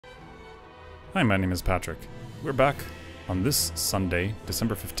Hi, my name is Patrick. We're back on this Sunday,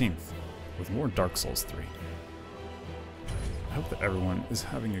 December 15th, with more Dark Souls 3. I hope that everyone is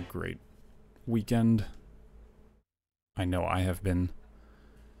having a great weekend. I know I have been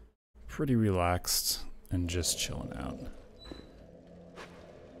pretty relaxed and just chilling out.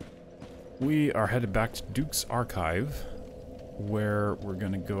 We are headed back to Duke's Archive, where we're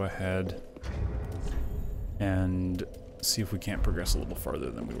gonna go ahead and see if we can't progress a little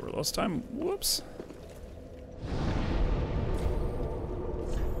farther than we were last time. Whoops.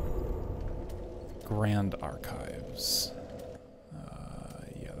 Grand Archives.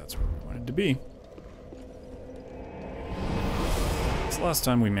 Yeah, that's where we wanted to be. So last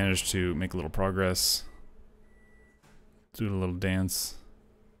time we managed to make a little progress. Do a little dance.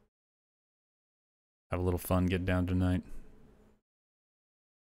 Have a little fun, get down tonight.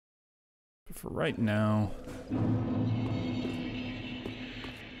 But for right now,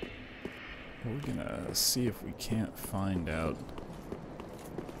 we're gonna see if we can't find out.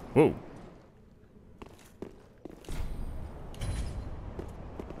 Whoa!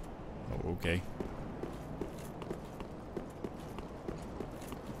 Oh, okay.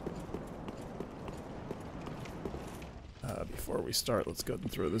 Before we start, let's go ahead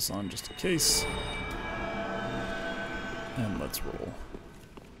and throw this on just in case. And let's roll.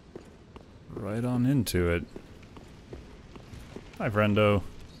 Right on into it. Hi, friendo.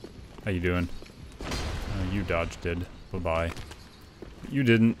 How you doing? You dodged it. Bye-bye. You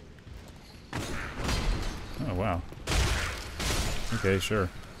didn't. Oh, wow. Okay, sure.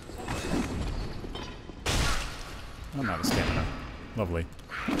 I'm out of stamina. Lovely.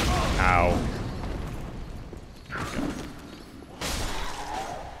 Ow. There we go.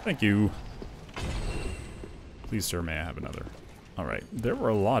 Thank you. Please, sir, may I have another? Alright, there were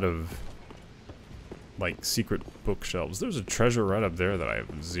a lot of, like, secret bookshelves. There's a treasure right up there that I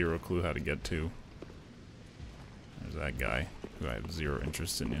have zero clue how to get to. There's that guy, who I have zero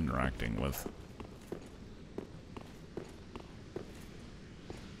interest in interacting with.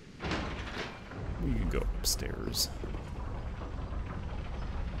 We can go upstairs.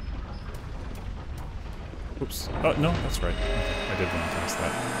 Oops. Oh, no, that's right. I did want to test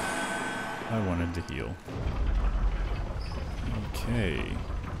that. I wanted to heal. Okay.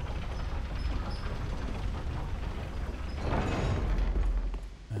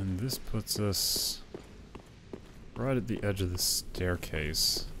 And this puts us right at the edge of the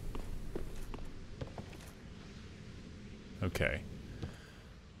staircase. Okay.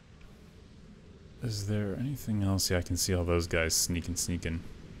 Is there anything else? Yeah, I can see all those guys sneaking.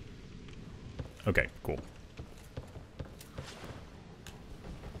 Okay, cool.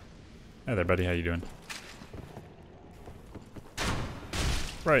 Hi there, buddy. How you doing?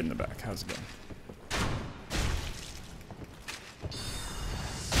 Right in the back. How's it going?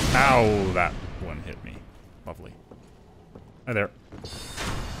 Ow! That one hit me. Lovely. Hi there.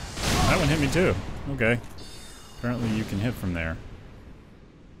 That one hit me too. Okay. Apparently you can hit from there.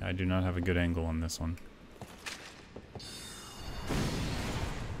 I do not have a good angle on this one.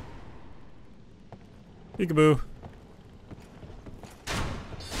 Peekaboo.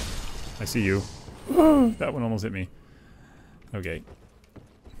 I see you. That one almost hit me. Okay.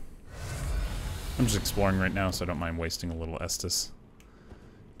 I'm just exploring right now, so I don't mind wasting a little Estus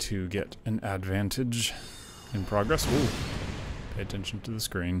to get an advantage in progress. Ooh. Pay attention to the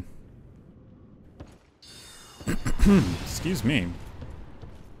screen. Excuse me.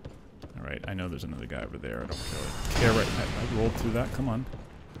 Alright, I know there's another guy over there. I don't really care right now. I rolled through that. Come on.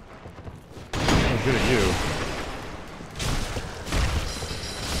 Oh, good at you.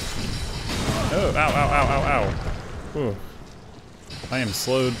 Oh, ow, ow, ow, ow, ow. Ooh. I am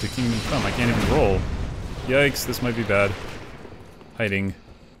slowed to Kingdom Come. I can't even roll. Yikes, this might be bad. Hiding.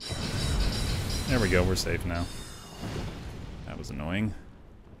 There we go, we're safe now. That was annoying.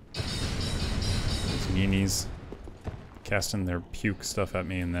 Those meanies casting their puke stuff at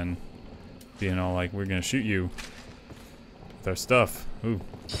me and then being all like, we're gonna shoot you with our stuff. Ooh.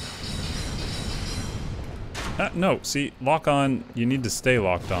 No, see, lock on, you need to stay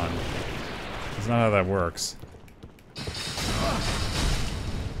locked on. That's not how that works.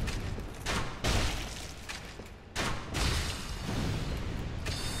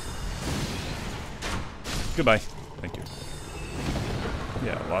 Goodbye. Thank you.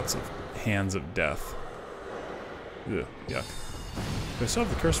 Yeah, lots of hands of death. Ugh, yuck. Do I still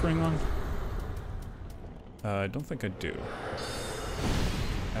have the curse ring on? I don't think I do.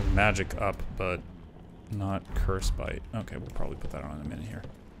 I have magic up, but not curse bite. Okay, we'll probably put that on in a minute here.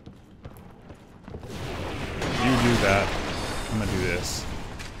 You do that. I'm gonna do this.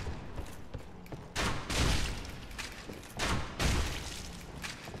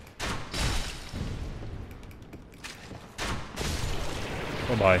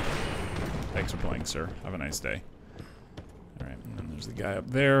 Bye-bye. Thanks for playing, sir. Have a nice day. Alright, and then there's the guy up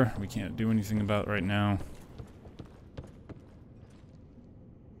there. We can't do anything about right now.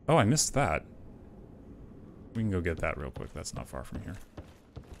 Oh, I missed that. We can go get that real quick. That's not far from here.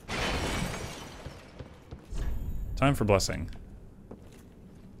 Time for blessing.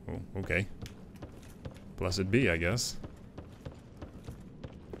 Oh, okay. Blessed be, I guess.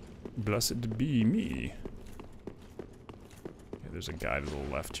 Blessed be me. Okay, there's a guy to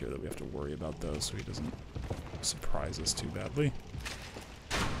the left here that we have to worry about, though, so he doesn't surprise us too badly.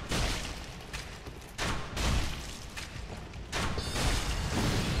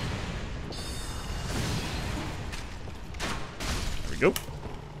 There we go.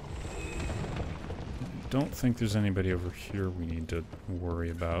 Don't think there's anybody over here we need to worry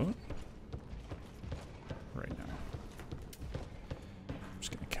about right now. I'm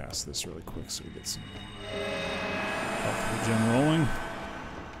just gonna cast this really quick so we get some health regen rolling.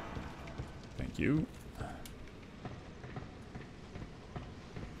 Thank you.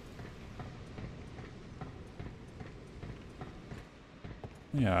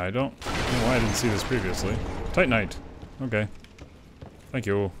 Yeah, I don't know why I didn't see this previously. Titanite. Okay. Thank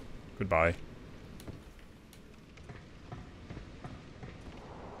you. Goodbye.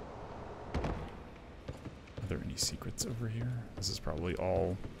 Are there any secrets over here? This is probably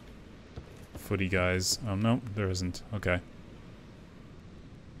all footy guys. Oh, no, there isn't. Okay.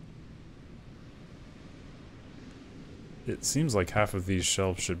 It seems like half of these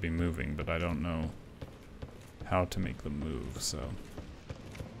shelves should be moving, but I don't know how to make them move, so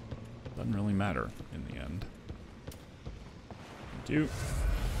doesn't really matter in the end. Thank you.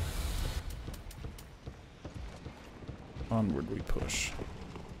 Onward we push.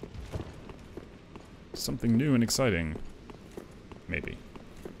 Something new and exciting. Maybe.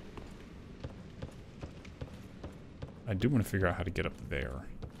 I do want to figure out how to get up there.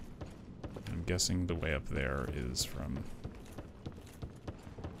 I'm guessing the way up there is from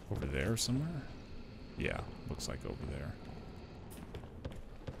over there somewhere? Yeah, looks like over there.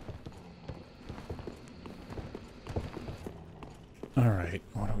 Alright,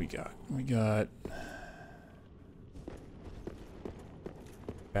 what do we got? We got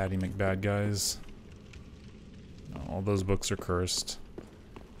Baddie McBad guys. All those books are cursed.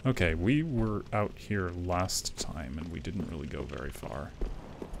 Okay, we were out here last time and we didn't really go very far.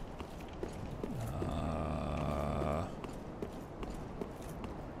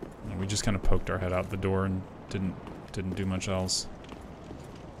 And we just kind of poked our head out the door and didn't do much else.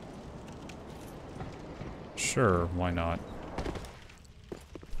 Sure, why not?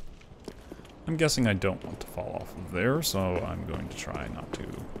 I'm guessing I don't want to fall off of there, so I'm going to try not to.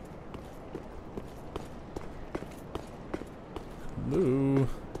 Hello?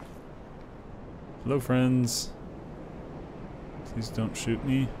 Hello, friends. Please don't shoot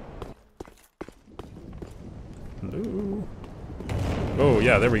me. Hello? Oh,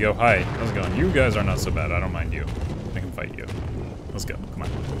 yeah, there we go. Hi. How's it going? You guys are not so bad. I don't mind you. I can fight you. Let's go. Come on.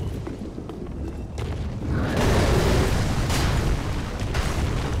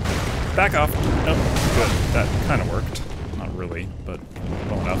 Back off. Nope. Good. That kind of worked. Not really, but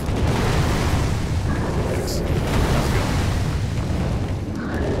well enough. Thanks. How's it going?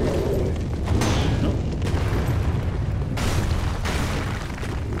 Nope.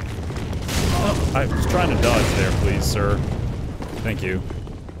 Oh, I was trying to dodge there, please, sir. Thank you.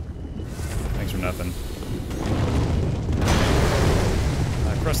 Thanks for nothing.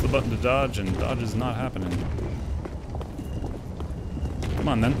 I pressed the button to dodge, and dodge is not happening. Come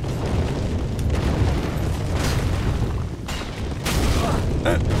on, then.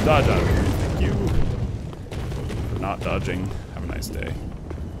 Dodge out. Thank you for not dodging. Have a nice day.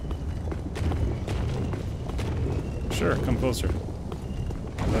 Sure, come closer.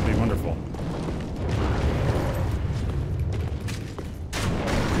 That'd be wonderful.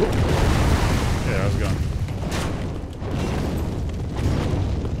 Whoop. Yeah, how's it going?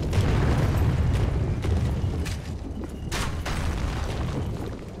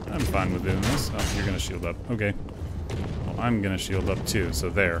 I'm fine with doing this. Oh, you're gonna shield up. Okay. Well, I'm gonna shield up too, so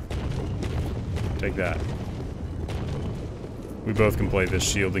there. Take that. We both can play this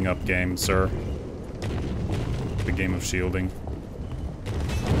shielding up game, sir. The game of shielding.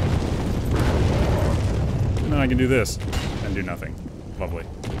 And then I can do this and do nothing. Lovely.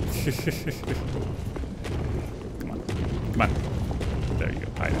 Come on. Come on. There you go.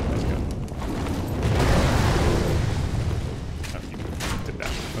 Hi, let's go. Oh, you did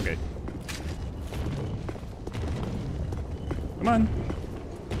that. Okay. Come on.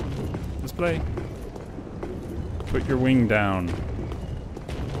 Let's play. Put your wing down.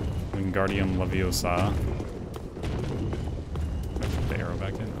 Wingardium Leviosa. There's the arrow back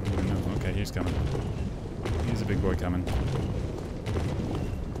he's coming. He's a big boy coming.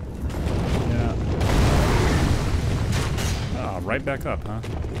 Yeah. Ah, right back up, huh?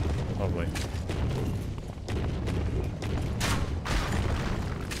 Lovely.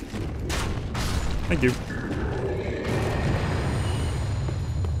 Thank you.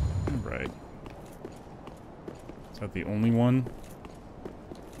 Alright. Is that the only one?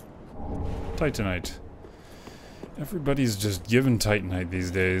 Titanite. Everybody's just giving Titanite these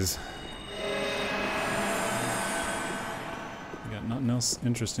days. Got nothing else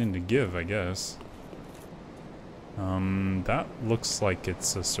interesting to give, I guess. That looks like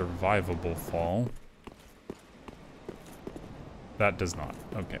it's a survivable fall. That does not.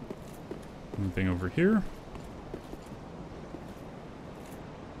 Okay. Anything over here?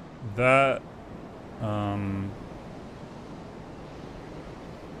 That,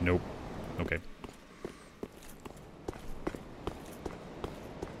 nope. Okay.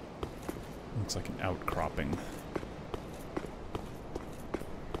 Looks like an outcropping.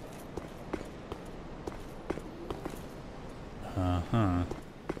 Uh-huh.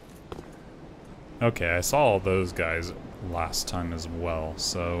 Okay, I saw all those guys last time as well,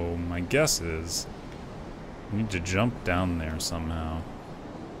 so my guess is I need to jump down there somehow.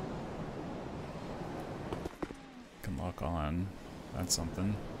 Can lock on. That's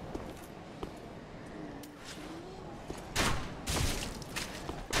something.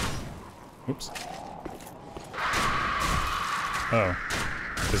 Oops. Oh.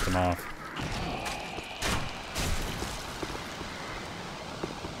 Pissed him off.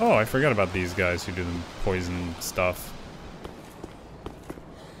 Oh, I forgot about these guys who do the poison stuff.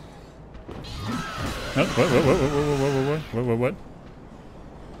 Oh, what?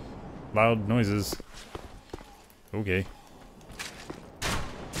 Loud noises. Okay.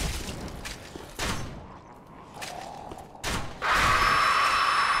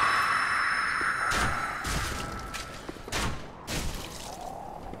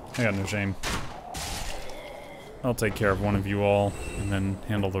 I got no shame. I'll take care of one of you all, and then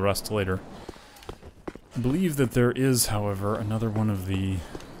handle the rest later. I believe that there is, however, another one of the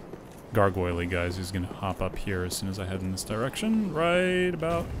gargoyle-y guys who's gonna hop up here as soon as I head in this direction, right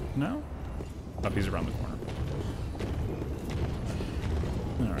about now? Oh, he's around the corner.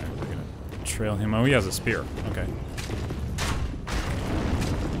 Alright, we're gonna trail him. Oh, he has a spear. Okay.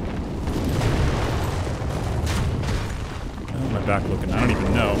 How's my back looking? I don't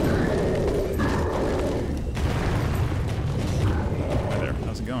even know. Hi there.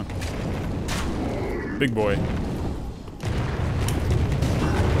 How's it going? Big boy.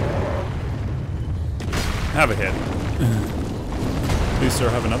 Have a hit. Please, sir,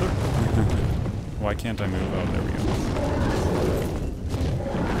 have another? Why can't I move? Oh, there we go.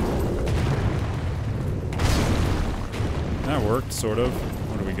 That worked, sort of.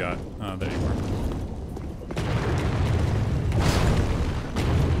 What do we got? Oh, there you are.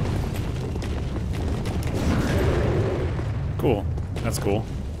 Cool. That's cool.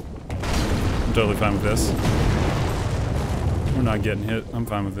 I'm totally fine with this. We're not getting hit. I'm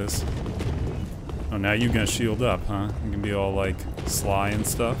fine with this. Oh, now you're gonna shield up, huh? You can be all, like, sly and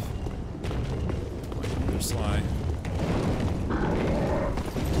stuff. Like, you're sly.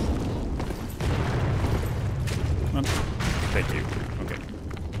 Come on. Thank you. Okay.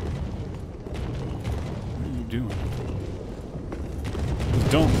 What are you doing?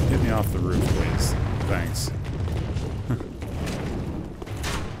 Don't hit me off the roof, please. Thanks.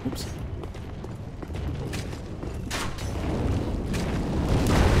 Oops.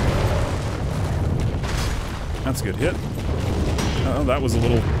 That's a good hit. Oh, that was a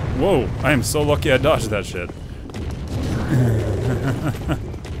little... Whoa! I am so lucky I dodged that shit.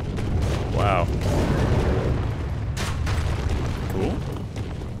 Wow. Cool.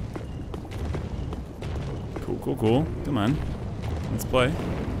 Cool. Come on. Let's play.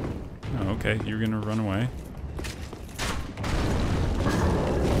 Oh, okay. You're gonna run away.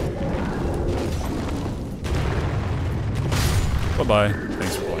 Bye-bye.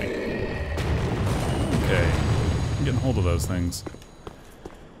 Thanks for playing. Okay. I'm getting hold of those things.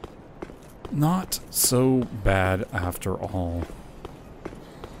 Not so bad after all.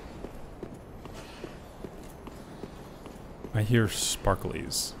 I hear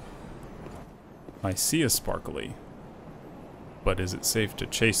sparklies. I see a sparkly. But is it safe to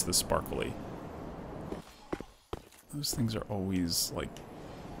chase the sparkly? Those things are always like...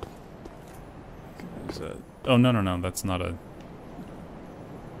 Oh, no. That's not a...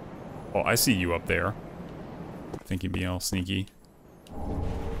 Oh, I see you up there. Think you'd be all sneaky.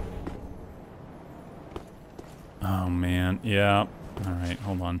 Oh, man. Yeah. Alright,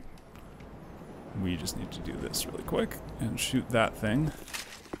 hold on. We just need to do this really quick and shoot that thing.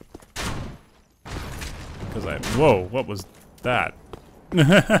 Because whoa, what was that?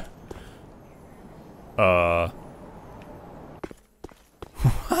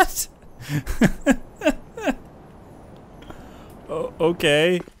 What? Oh,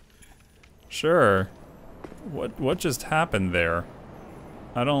 okay. Sure. What just happened there?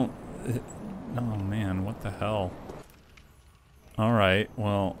 I don't... Oh man, what the hell? Alright,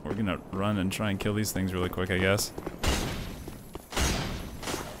 well, we're gonna run and try and kill these things really quick, I guess.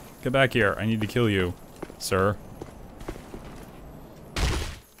 Get back here, I need to kill you, sir.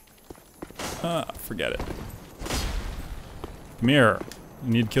 Forget it. Come here, I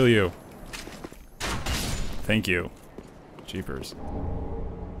need to kill you. Thank you. Jeepers.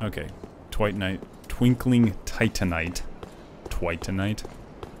 Okay, Twinkling Titanite. Twitanite?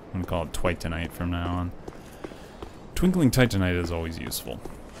 I'm gonna call it Twitanite from now on. Twinkling Titanite is always useful.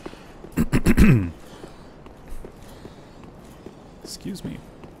 Excuse me.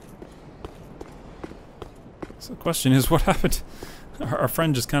 So the question is, what happened? Our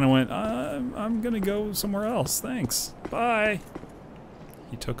friend just kind of went, I'm gonna go somewhere else, thanks, bye.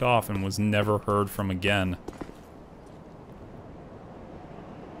 He took off and was never heard from again.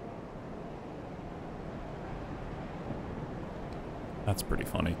 That's pretty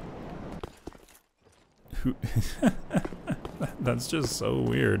funny. That's just so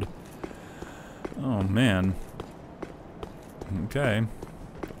weird. Oh man. Okay.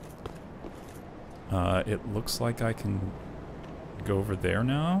 It looks like I can go over there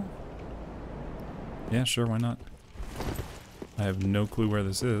now? Yeah, sure, why not? I have no clue where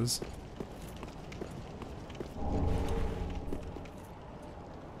this is.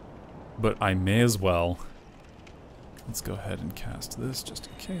 But I may as well. Let's go ahead and cast this just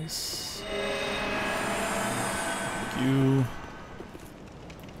in case. Thank you.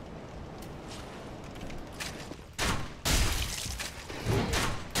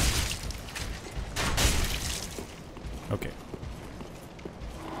 Okay.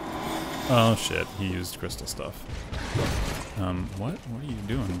 Oh shit, he used crystal stuff. What? What are you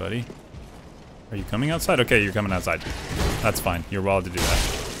doing, buddy? Are you coming outside? Okay, you're coming outside. That's fine. You're wild to do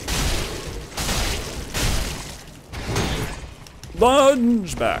that.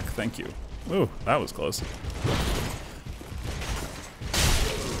 Lunge back. Thank you. Ooh, that was close.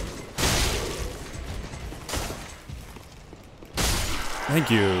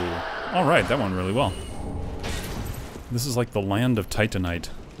 Thank you. Alright, that went really well. This is like the land of Titanite.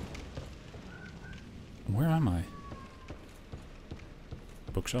 Where am I?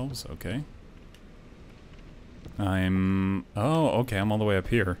 Bookshelves? Okay. Oh, okay, I'm all the way up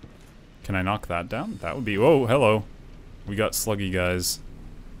here. Can I knock that down? That would be... Whoa, hello. We got sluggy guys.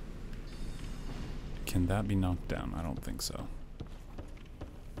 Can that be knocked down? I don't think so.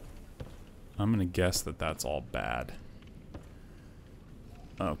 I'm gonna guess that that's all bad.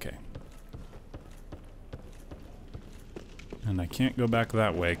 Okay. And I can't go back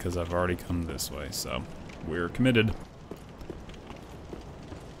that way because I've already come this way, so we're committed.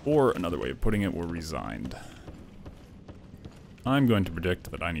 Or another way of putting it, we're resigned. I'm going to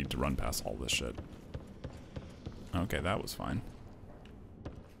predict that I need to run past all this shit. Okay, that was fine.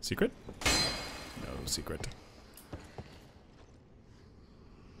 Secret? No secret.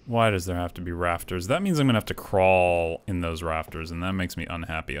 Why does there have to be rafters? That means I'm gonna have to crawl in those rafters, and that makes me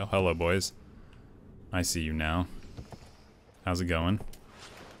unhappy. Oh, hello, boys. I see you now. How's it going?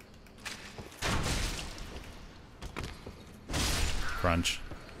 Crunch.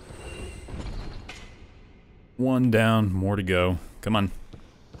 One down, more to go. Come on.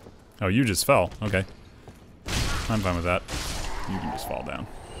 Oh, you just fell. Okay. I'm fine with that. You can just fall down.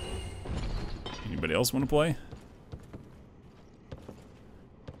 Anybody else want to play?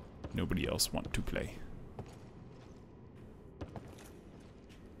 Nobody else want to play.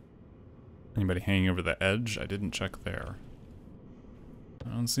 Anybody hanging over the edge? I didn't check there.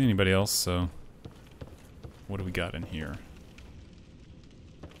 I don't see anybody else, so... What do we got in here?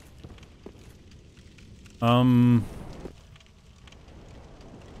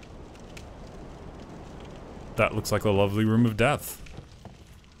 That looks like a lovely room of death.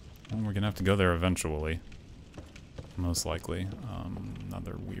 Well, we're gonna have to go there eventually. Most likely.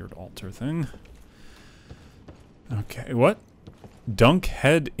 Another weird altar thing. Okay, what? Dunk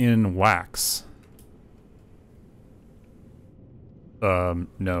head in wax.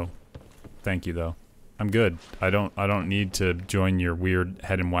 No. Thank you, though. I'm good. I don't need to join your weird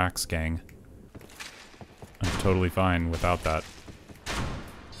head in wax gang. I'm totally fine without that.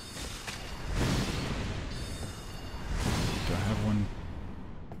 Do I have one?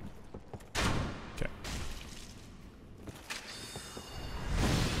 Okay.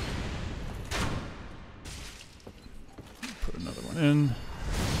 Put another one in.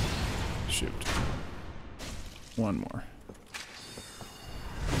 Shoot. One more.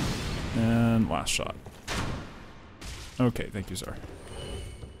 And last shot. Okay, thank you, sir.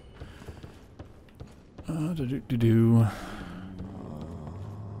 Do-do-do-do.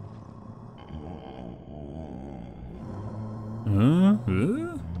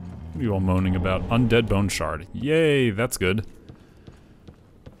 What are you all moaning about? Undead bone shard. Yay, that's good.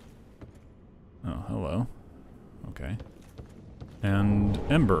 Oh, hello. Okay. And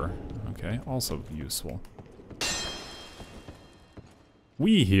ember. Okay, also useful.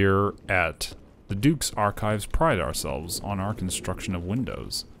 We here at the Duke's Archives pride ourselves on our construction of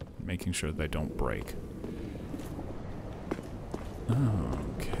windows, making sure they don't break.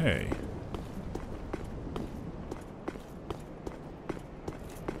 Okay.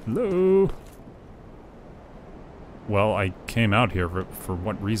 Hello? Well, I came out here for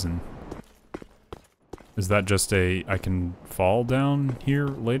what reason? Is that just a I can fall down here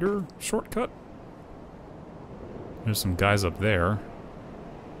later shortcut? There's some guys up there.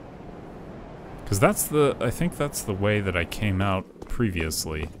 Because that's the, I think that's the way that I came out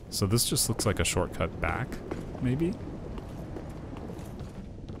previously. So this just looks like a shortcut back, maybe?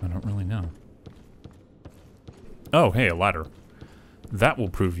 I don't really know. Oh, hey, a ladder. That will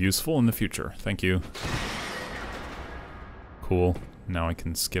prove useful in the future. Thank you. Cool. Now I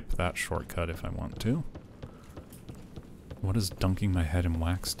can skip that shortcut if I want to. What does dunking my head in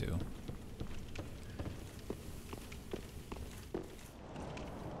wax do?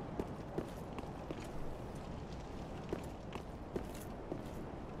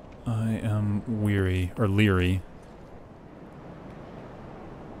 I am weary, or leery.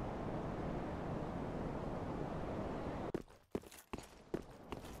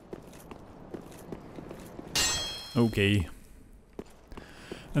 Okay.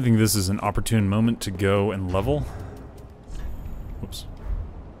 I think this is an opportune moment to go and level. Whoops.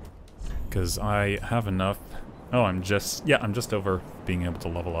 Because I have enough. Oh, I'm just over being able to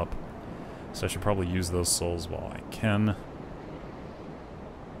level up. So I should probably use those souls while I can.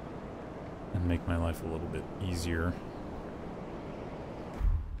 And make my life a little bit easier.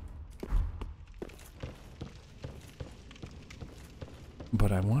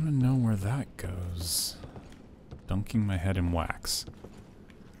 But I want to know where that goes. Dunking my head in wax.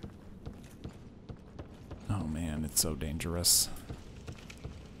 Oh man, it's so dangerous.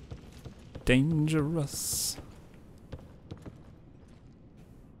 Dangerous.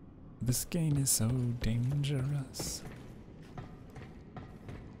 This game is so dangerous.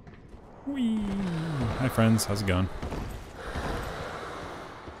 Whee! Hi friends, how's it going?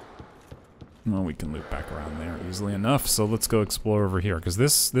 Well, we can loop back around there easily enough, so let's go explore over here, because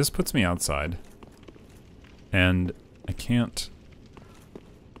this puts me outside. And I can't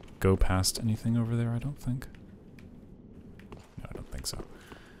go past anything over there, I don't think. No, I don't think so.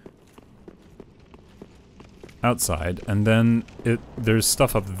 Outside, and then there's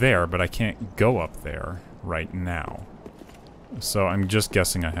stuff up there, but I can't go up there right now. So I'm just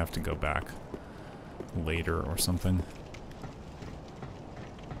guessing I have to go back later or something.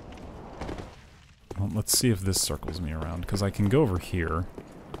 Well, let's see if this circles me around, because I can go over here.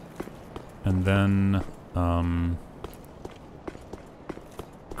 And then,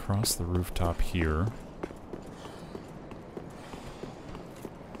 across the rooftop here.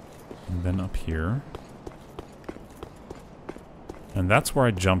 And then up here. And that's where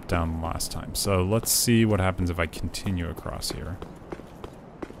I jumped down last time. So let's see what happens if I continue across here.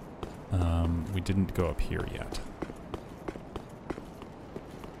 We didn't go up here yet.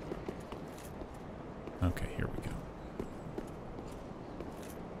 Okay, here we go.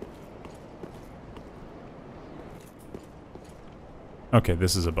 Okay,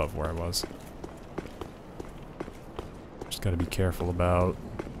 this is above where I was. Just gotta be careful about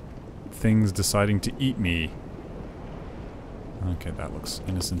things deciding to eat me. Okay, that looks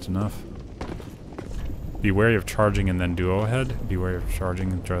innocent enough. Be wary of charging and then duo ahead. Be wary of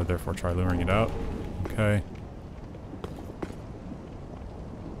charging and therefore try luring it out. Okay.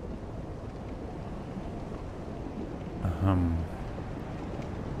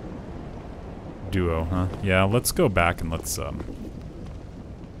 Duo, huh? Yeah, let's go back and let's,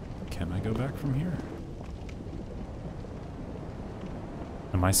 Can I go back from here?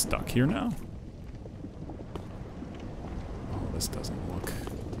 Am I stuck here now? Oh, this doesn't look...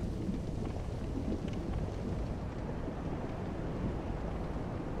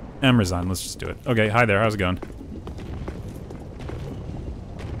 resign, let's just do it. Okay, hi there, how's it going?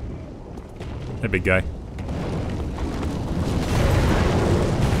 Hey, big guy.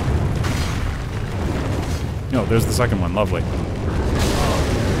 Oh, there's the second one, lovely.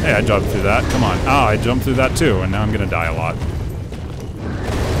 Hey, I jumped through that, come on. Ah, I jumped through that too, and now I'm gonna die a lot.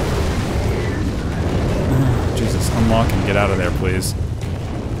 Jesus. Just unlock and get out of there, please.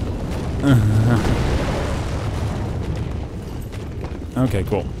 Okay,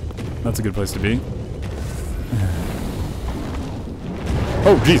 cool. That's a good place to be.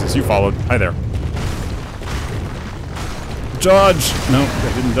 Oh, Jesus, you followed. Hi there. Dodge! No,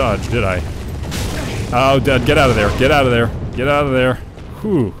 I didn't dodge, did I? Oh, Dad, get out of there. Get out of there. Get out of there.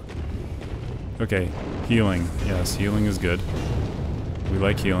 Whew. Okay, healing. Yes, healing is good. We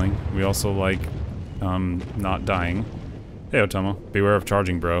like healing. We also like, not dying. Hey, Otomo. Beware of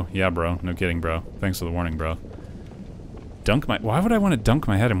charging, bro. Yeah, bro. No kidding, bro. Thanks for the warning, bro. Dunk my... Why would I want to dunk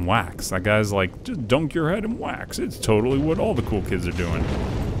my head in wax? That guy's like, just dunk your head in wax. It's totally what all the cool kids are doing.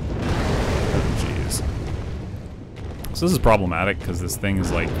 Oh, jeez. So this is problematic, because this thing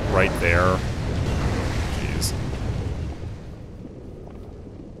is, like, right there. Jeez.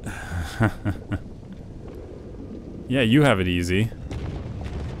 Yeah, you have it easy.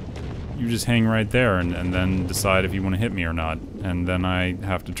 You just hang right there and then decide if you want to hit me or not. And then I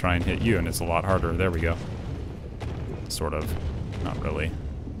have to try and hit you, and it's a lot harder. There we go. Sort of. Not really.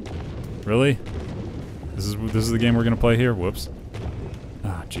 Really? This is the game we're gonna play here? Whoops.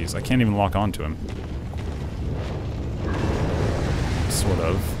 Ah, jeez, I can't even lock onto him. Sort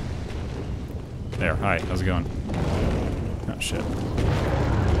of. There, hi, how's it going? Oh, shit.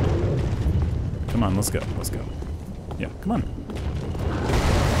 Come on, let's go, let's go. Yeah, come on.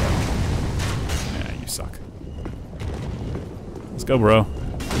 Yeah, you suck. Let's go, bro.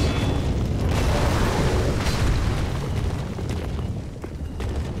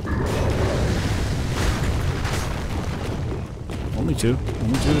 Only two.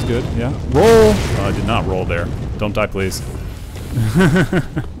 Only two is good, yeah. Roll! Oh, I did not roll there. Don't die, please. I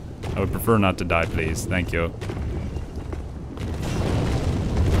would prefer not to die, please. Thank you.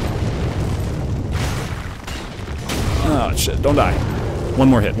 Oh, shit. Don't die. One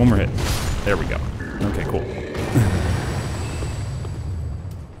more hit. One more hit. There we go. Okay, cool.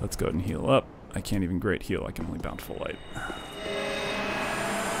 Let's go ahead and heal up. I can't even great heal. I can only bountiful light.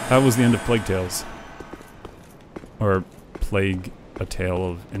 That was the end of Plague Tales. Or Plague... A Tale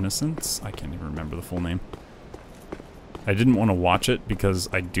of Innocence? I can't even remember the full name. I didn't want to watch it because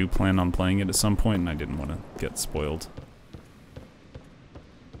I do plan on playing it at some point and I didn't want to get spoiled.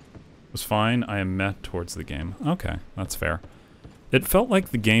 It was fine. I am met towards the game. Okay, that's fair. It felt like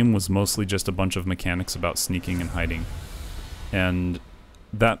the game was mostly just a bunch of mechanics about sneaking and hiding. And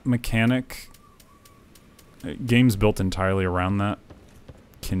that mechanic, games built entirely around that,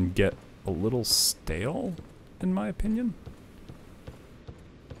 can get a little stale, in my opinion.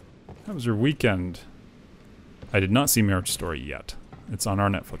 How was your weekend? I did not see Marriage Story yet. It's on our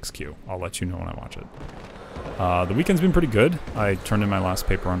Netflix queue. I'll let you know when I watch it. The weekend's been pretty good. I turned in my last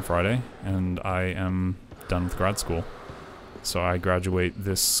paper on Friday, and I am done with grad school. So I graduate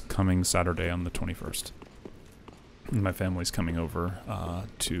this coming Saturday on the 21st. And my family's coming over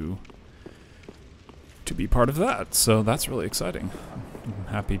to be part of that, so that's really exciting. I'm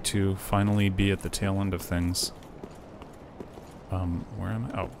happy to finally be at the tail end of things. Where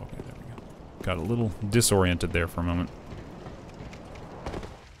am I? Oh, okay, there we go. Got a little disoriented there for a moment.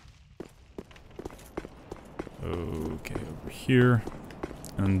 Okay, over here.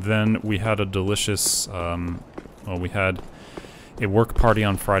 And then we had a delicious, well, we had a work party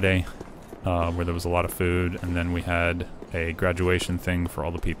on Friday, where there was a lot of food, and then we had a graduation thing for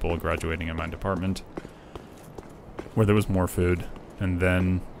all the people graduating in my department, where there was more food. And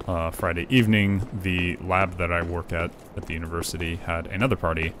then Friday evening, the lab that I work at the university had another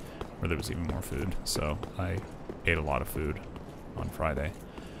party where there was even more food. So I ate a lot of food on Friday.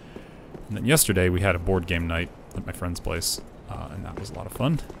 And then yesterday we had a board game night at my friend's place, and that was a lot of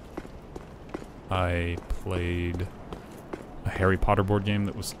fun. I played a Harry Potter board game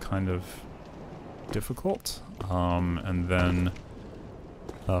that was kind of difficult, and then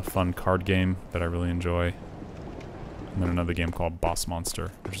a fun card game that I really enjoy. And then another game called Boss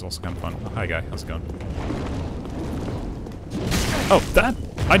Monster, which is also kind of fun. Oh, hi, guy. How's it going? Oh, that?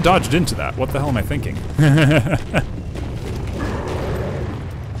 I dodged into that. What the hell am I thinking?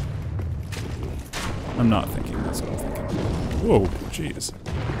 I'm not thinking. That's what I'm thinking. Whoa, jeez.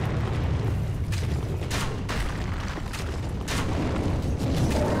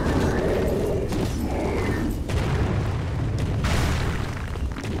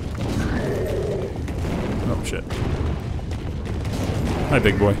 Oh, shit. Hi,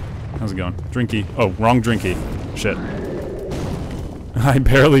 big boy. How's it going? Drinky. Oh, wrong drinky. Shit. I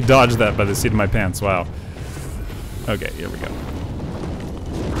barely dodged that by the seat of my pants. Wow. Okay, here we go.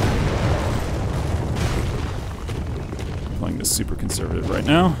 Playing this super conservative right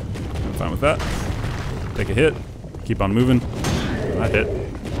now. I'm fine with that. Take a hit. Keep on moving. That hit.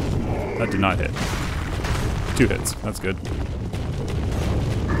 That did not hit. 2 hits. That's good.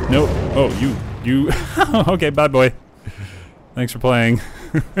 Nope. Oh, you. Okay, bad boy. Thanks for playing.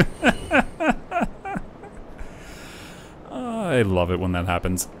 I love it when that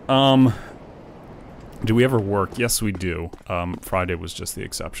happens. Do we ever work? Yes, we do. Friday was just the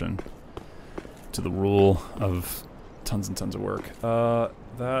exception to the rule of tons and tons of work.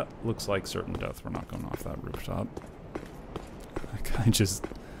 That looks like certain death. We're not going off that rooftop. That guy just...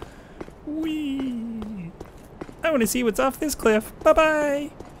 Whee! I want to see what's off this cliff. Bye-bye!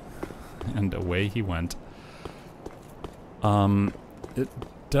 And away he went. It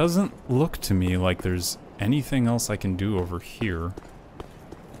doesn't look to me like there's anything else I can do over here.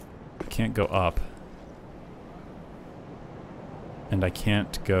 I can't go up. And I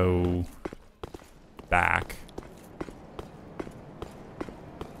can't go back.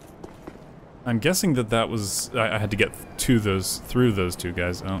 I'm guessing that was... I had to get through those 2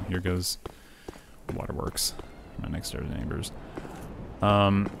 guys. Oh, here goes Waterworks. My next door neighbors.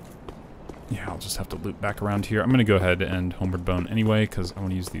 Yeah, I'll just have to loop back around here. I'm gonna go ahead and Homeward Bone anyway, because I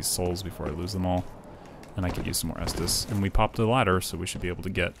want to use these souls before I lose them all. And I could use some more Estus. And we popped the ladder, so we should be able to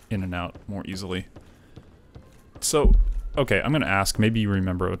get in and out more easily. So, okay, I'm gonna ask, maybe you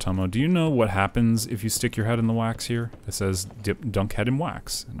remember, Otomo, do you know what happens if you stick your head in the wax here? It says, dunk head in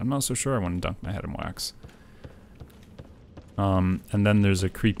wax. And I'm not so sure I want to dunk my head in wax. And then there's a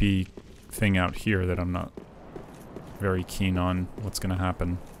creepy thing out here that I'm not very keen on what's gonna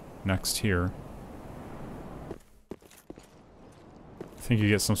happen next here. I think you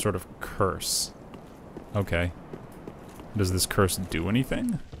get some sort of curse. Okay. Does this curse do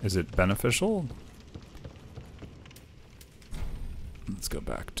anything? Is it beneficial? Let's go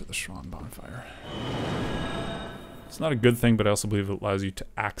back to the Shran bonfire. It's not a good thing, but I also believe it allows you to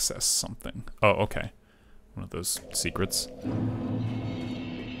access something. Oh, okay. One of those secrets.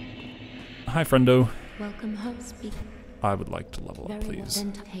 Hi, friendo. Welcome home, speak. I would like to level up, Very please.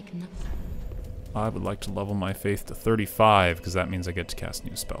 well, then take note. I would like to level my faith to 35, because that means I get to cast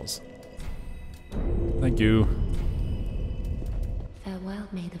new spells. Thank you. Farewell,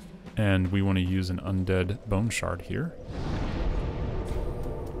 maid of... And we want to use an undead bone shard here.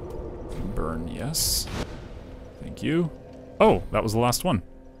 Burn, yes. Thank you. Oh, that was the last one.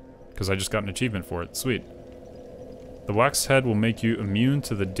 Because I just got an achievement for it. Sweet. The waxed head will make you immune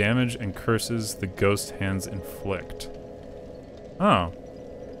to the damage and curses the ghost hands inflict. Oh.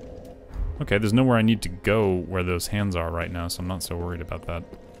 Okay, there's nowhere I need to go where those hands are right now, so I'm not so worried about that.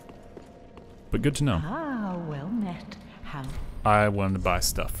 But good to know. Ah, well met. How? I wanted to buy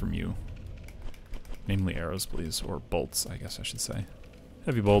stuff from you. Namely arrows, please. Or bolts, I guess I should say.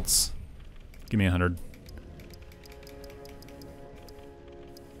 Heavy bolts. Give me 100.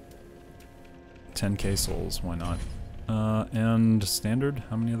 10k souls, why not? And standard,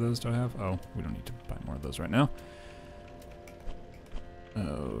 how many of those do I have? Oh, we don't need to buy more of those right now.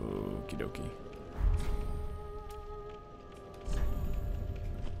 Okie dokie.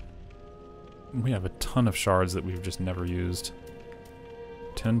 We have a ton of shards that we've just never used.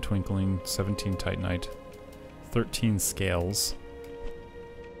 10 twinkling, 17 titanite, 13 scales.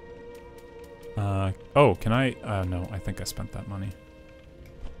 Oh, can I? No, I think I spent that money.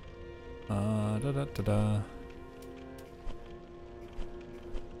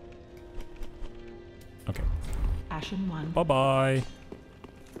 Okay. Ashen one. Bye-bye.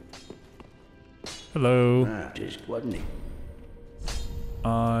 Hello. Just wasn't he?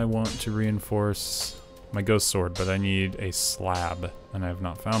 I want to reinforce my ghost sword, but I need a slab, and I have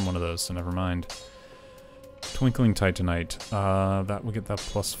not found one of those, so never mind. Twinkling titanite. That will get that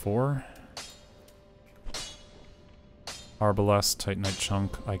 +4. Arbalest titanite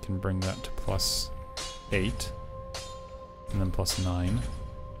chunk, I can bring that to +8. And then +9.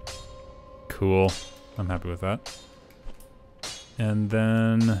 Cool. I'm happy with that. And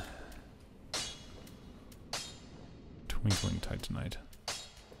then... Twinkling titanite.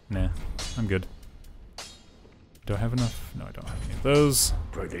 Nah, I'm good. Do I have enough? No, I don't have any of those.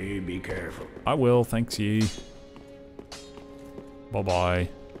 Pretty be careful. I will, thanks ye. Bye-bye.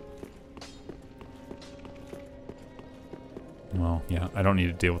 Well, yeah, I don't need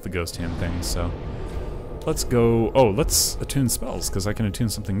to deal with the ghost hand things, so... Let's go... Oh, let's attune spells, because I can attune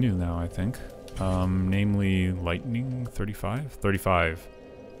something new now, I think. Namely, lightning 35? 35.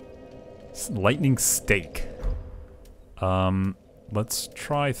 Lightning stake. Let's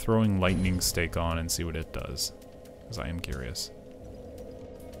try throwing lightning stake on and see what it does, because I am curious.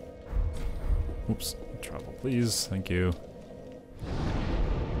 Oops, travel please, thank you.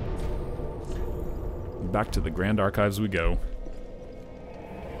 Back to the Grand Archives we go.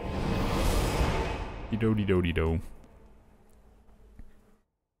 Do-do-do-do-do.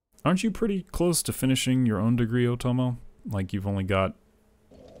 Aren't you pretty close to finishing your own degree, Otomo? Like you've only got...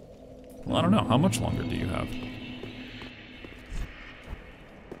 Well, I don't know. How much longer do you have?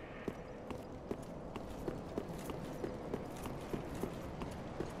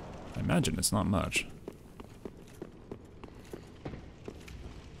 I imagine it's not much.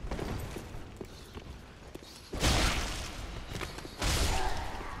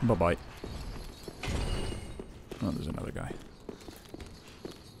 Bye-bye. Oh, there's another guy.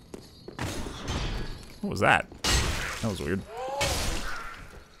 What was that? That was weird.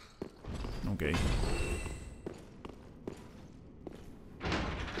 Okay. I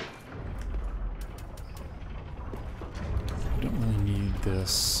don't really need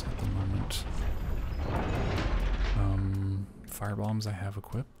this at the moment. Firebombs I have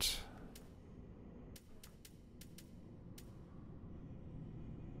equipped.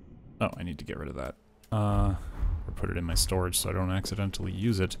 Oh, I need to get rid of that. Or put it in my storage so I don't accidentally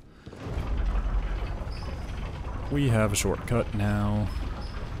use it. We have a shortcut now.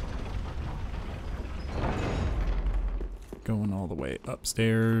 Going all the way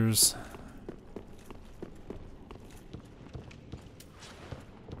upstairs.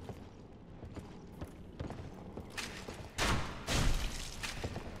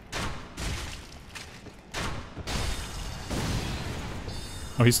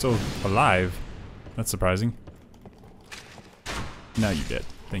 Oh, he's still alive. That's surprising. Now you did.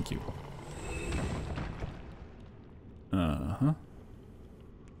 Thank you. Uh-huh.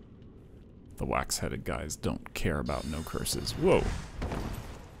 The wax-headed guys don't care about no curses. Whoa.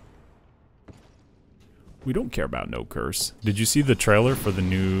 We don't care about no curse. Did you see the trailer for the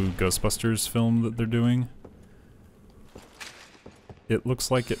new Ghostbusters film that they're doing? It looks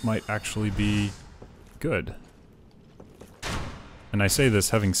like it might actually be good. And I say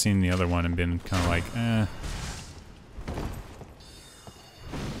this having seen the other one and been kind of like, eh.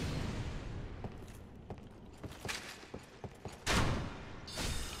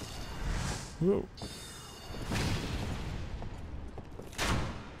 Whoa.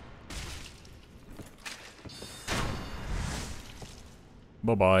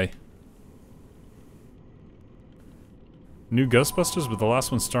 Bye-bye. New Ghostbusters, but the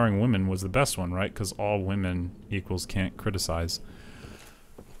last one starring women was the best one, right? Because all women equals can't criticize.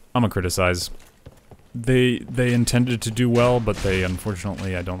 I'm gonna criticize. They intended to do well, but they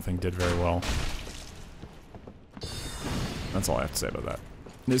unfortunately, I don't think, did very well. That's all I have to say about that.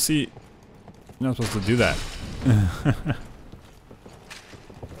 You see, you're not supposed to do that.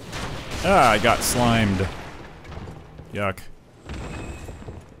 Ah, I got slimed. Yuck.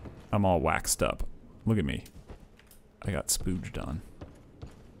 I'm all waxed up. Look at me. I got spooged on.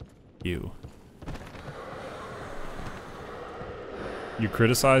 Ew. You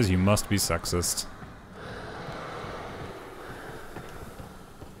criticize, you must be sexist.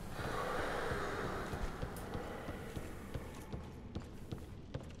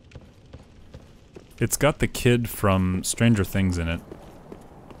 It's got the kid from Stranger Things in it.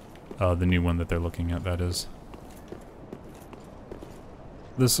 The new one that they're looking at, that is.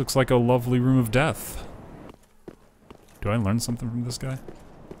 This looks like a lovely room of death. Do I learn something from this guy?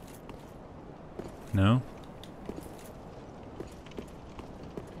 No?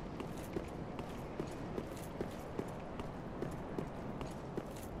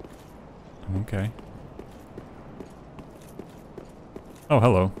 Okay. Oh,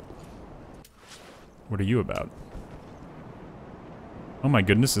 hello. What are you about? Oh my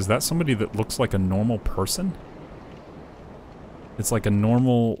goodness, is that somebody that looks like a normal person? It's like a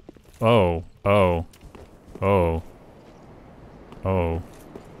normal... Oh. Oh. Oh. Oh.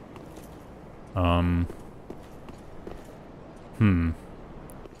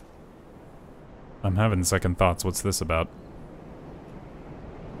 I'm having second thoughts. What's this about?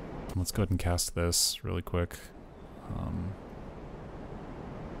 Let's go ahead and cast this really quick.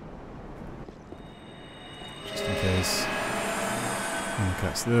 Just in case. I'm gonna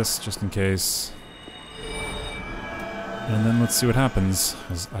cast this just in case. And then let's see what happens,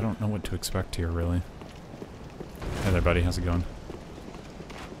 'cause I don't know what to expect here, really. Hey there, buddy. How's it going?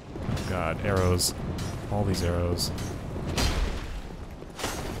 Oh god, arrows. All these arrows.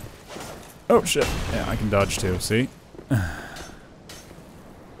 Oh shit. Yeah, I can dodge too, see?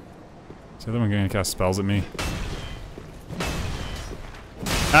 Is the other one gonna cast spells at me?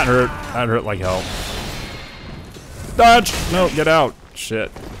 That hurt. That hurt like hell. Dodge! No, get out.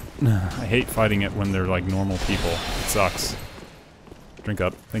 Shit. I hate fighting it when they're like normal people. It sucks. Drink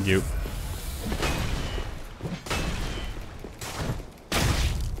up. Thank you.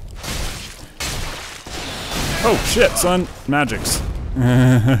 Oh shit, son. Magics.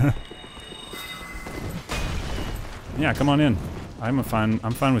 Yeah, come on in. I'm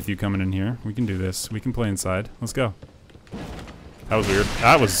fine with you coming in here. We can do this. We can play inside. Let's go. That was weird.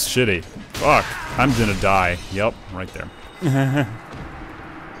 That was shitty. Fuck. I'm gonna die. Yep, right there.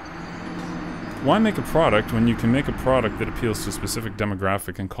 Why make a product when you can make a product that appeals to a specific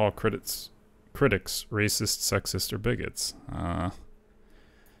demographic and call critics racist, sexist, or bigots?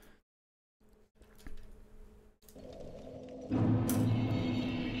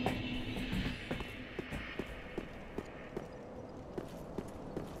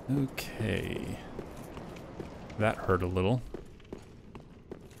 Okay. That hurt a little.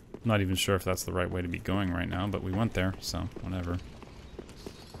 Not even sure if that's the right way to be going right now, but we went there, so whatever.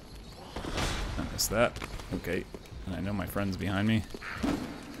 I missed that. Okay. And I know my friend's behind me.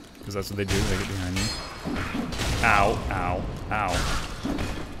 Because that's what they do, they get behind me. Ow, ow, ow.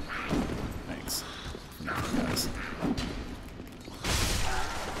 Thanks. No, guys.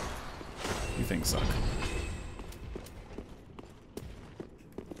 You things suck.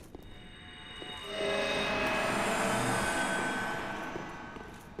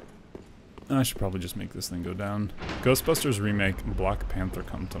 I should probably just make this thing go down. Ghostbusters remake Black Panther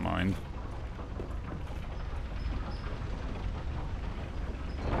come to mind.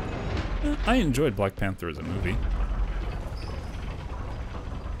 I enjoyed Black Panther as a movie.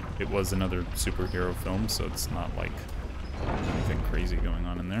 It was another superhero film, so it's not like anything crazy going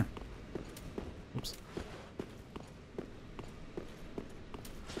on in there. Oops.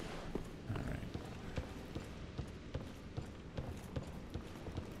 Alright.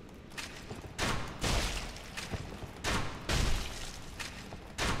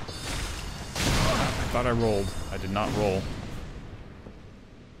 I thought I rolled. I did not roll.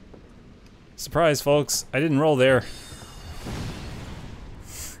 Surprise, folks. I didn't roll there.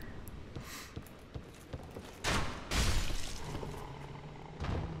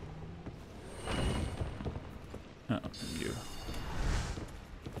 Oh, you.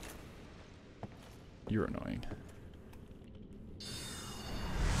 You're annoying.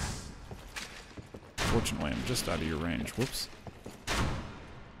 Fortunately, I'm just out of your range. Whoops.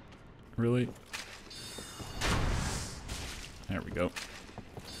 Really? There we go.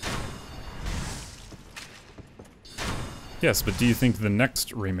 Yes, but do you think the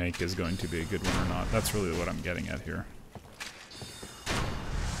next remake is going to be a good one or not? That's really what I'm getting at here.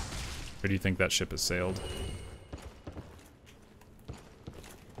 Or do you think that ship has sailed?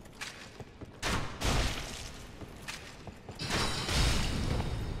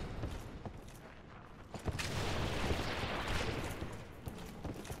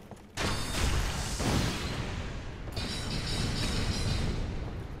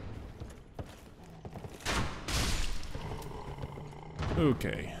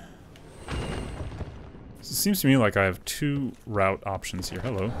 Okay. So it seems to me like I have two route options here.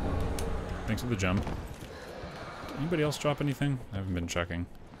 Hello. Thanks for the gem. Did anybody else drop anything? I haven't been checking.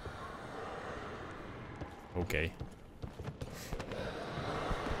 Okay.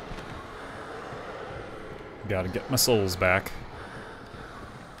 Gotta get my souls back.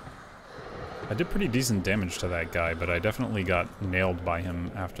 I did pretty decent damage to that guy, but I definitely got nailed by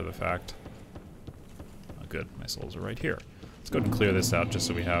him after the fact. Oh, good. My souls are right here. Let's go ahead and clear this out just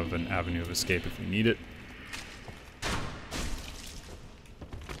so we have an avenue of escape if we need it.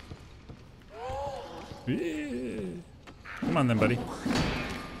 Yeah. Come on then, buddy.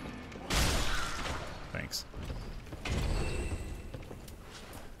 Thanks.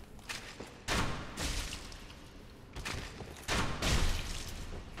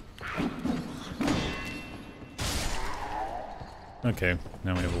 Okay,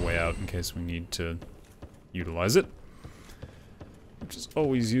 now we have a way out in case we need to utilize it. Which is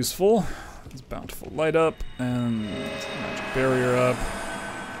always useful. Let's bountiful light up and magic barrier up.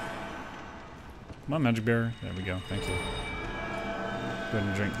 Come on, magic barrier. There we go. Thank you. Go ahead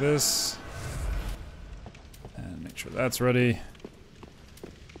and drink this. And make sure that's ready.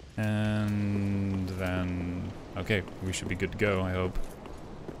 And then... okay, we should be good to go, I hope.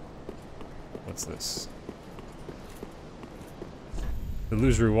 What's this?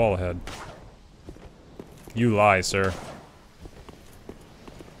 Illusory wall ahead. You lie, sir.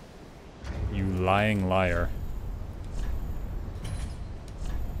 You lying liar.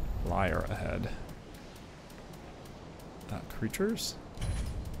 Liar ahead. Creatures?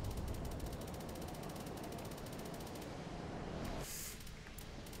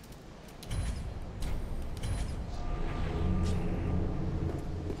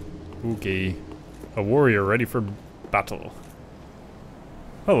 Okay. A warrior ready for battle.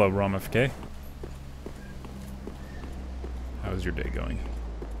 Hello, RomFK. How's your day going?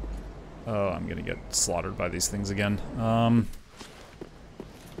 Oh, I'm gonna get slaughtered by these things again.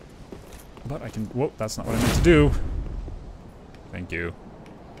 But I can... whoop, that's not what I meant to do. Thank you.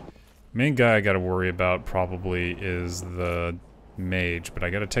 Main guy I gotta worry about probably is the mage, but I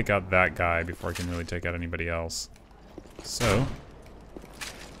gotta take out that guy before I can really take out anybody else. So...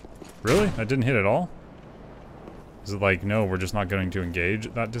 Really? I didn't hit at all? Is it like, no, we're just not going to engage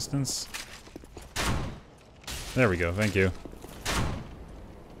at that distance? There we go, thank you.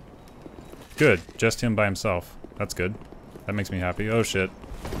 Good, just him by himself. That's good. That makes me happy. Oh shit.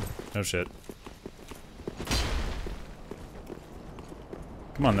 Oh shit.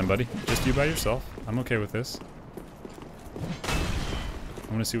 Come on then, buddy. Just you by yourself. I'm okay with this. I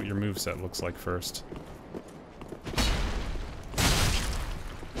want to see what your moveset looks like first.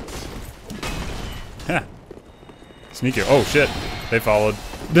 Ha! Sneaky. Oh shit! They followed.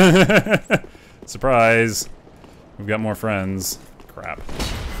 Surprise! We've got more friends. Crap.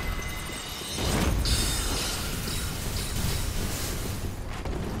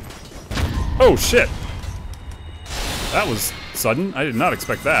 Oh shit! That was sudden. I did not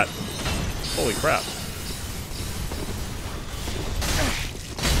expect that. Holy crap.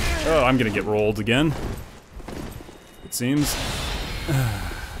 Oh, I'm gonna get rolled again. It seems.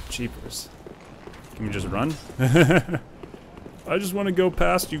 Jeepers. Can we just run? I just want to go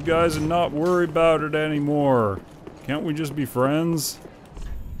past you guys and not worry about it anymore. Can't we just be friends?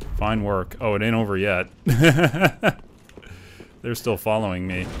 Fine work. Oh, it ain't over yet. They're still following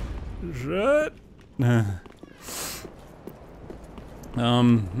me. Shit.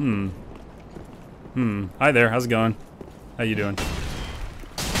 Hi there, how's it going? How you doing?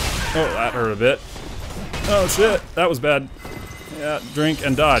 Oh, that hurt a bit. Oh shit, that was bad. Yeah, drink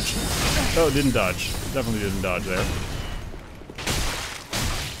and dodge. Oh, didn't dodge. Definitely didn't dodge there.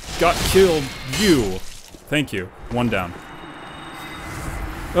 Got killed. You. Thank you. One down.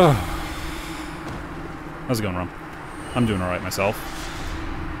 Oh. How's it going, Rum? I'm doing alright myself.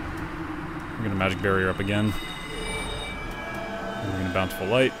 I'm gonna magic barrier up again. And we're gonna bountiful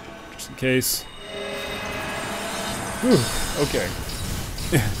light, just in case. Whew. Okay.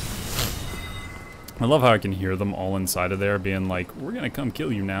 I love how I can hear them all inside of there being like, we're gonna come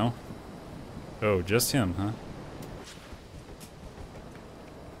kill you now. Oh, just him, huh?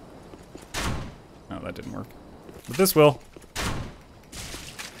 Oh, that didn't work. But this will.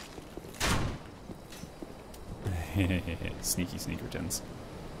 Sneaky sneakertons.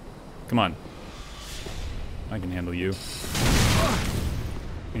 Come on. I can handle you.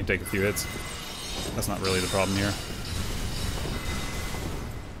 You can take a few hits. That's not really the problem here.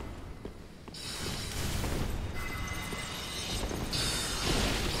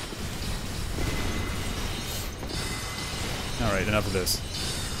 Alright, enough of this.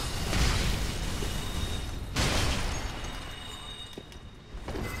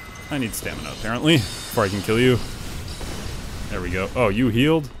 I need stamina, apparently, before I can kill you. There we go. Oh, you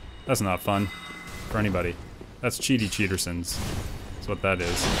healed? That's not fun. For anybody. That's cheaty cheatersons. That's what that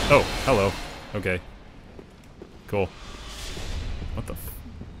is. Oh, hello. Okay. Cool. What the f...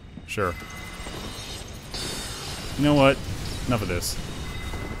 Sure. You know what? Enough of this.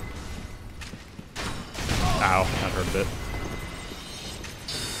 Ow, that hurt a bit.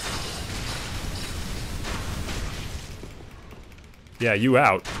 Yeah, you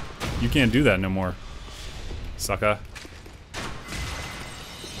out. You can't do that no more. Sucker.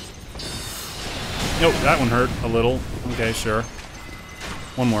 Nope, that one hurt a little. Okay, sure.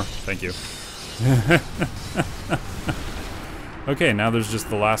 One more. Thank you. Okay, now there's just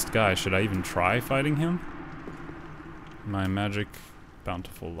the last guy. Should I even try fighting him? My magic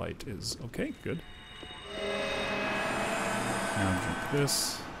bountiful light is okay, good. Now drink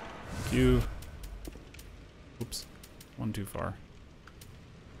this. Thank you. Oops. One too far.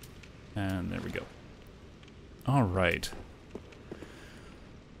 And there we go. Alright.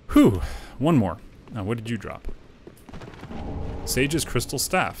 Whew. One more. Now, what did you drop? Sage's Crystal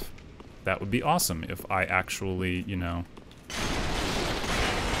Staff. That would be awesome if I actually, you know,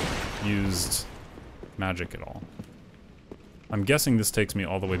 used magic at all. I'm guessing this takes me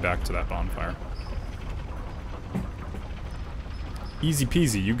all the way back to that bonfire. Easy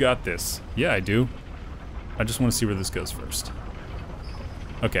peasy, you got this. Yeah, I do. I just want to see where this goes first.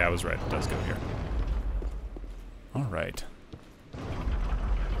 Okay, I was right. It does go here. Alright.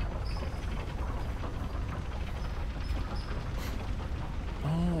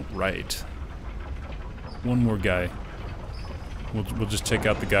 Alright. One more guy. We'll just check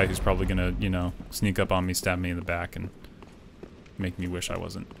out the guy who's probably gonna, you know, sneak up on me, stab me in the back, and make me wish I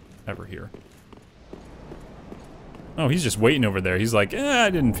wasn't ever here. Oh, he's just waiting over there. He's like, I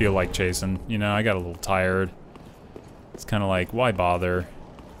didn't feel like chasing. You know, I got a little tired. It's kind of like, why bother?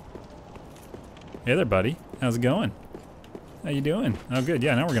 Hey there, buddy. How's it going? How you doing? Oh, good.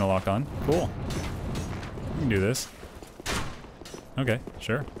 Yeah, now we're gonna lock on. Cool. We can do this. Okay,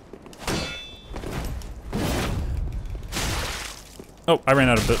 sure. Oh, I ran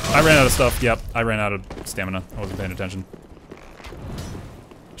out of stuff. Yep, I ran out of stamina. I wasn't paying attention.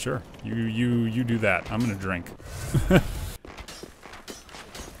 Sure, you do that. I'm gonna drink.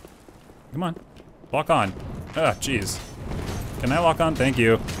 Come on, lock on. Ah, jeez. Can I lock on? Thank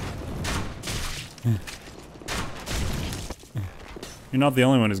you. You're not the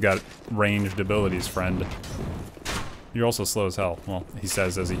only one who's got ranged abilities, friend. You're also slow as hell. Well, he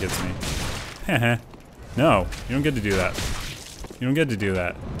says as he hits me. Heh. No, you don't get to do that. You don't get to do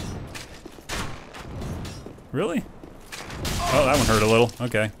that. Really? Oh, that one hurt a little.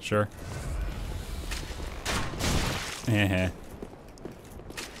 Okay, sure. Heh.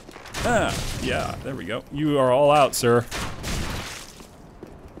 Ah, yeah, there we go. You are all out, sir.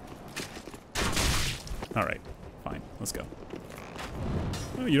 Alright, fine, let's go.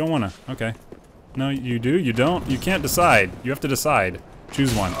 Oh, you don't wanna, okay. No, you do, you don't? You can't decide. You have to decide.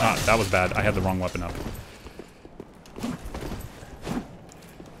 Choose one. Ah, that was bad. I had the wrong weapon up.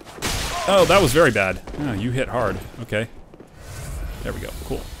 Oh, that was very bad. Oh, you hit hard. Okay. There we go,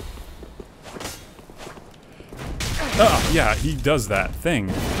 cool. Oh, yeah, he does that thing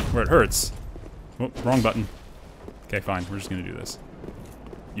where it hurts. Oh, wrong button. Okay, fine, we're just gonna do this.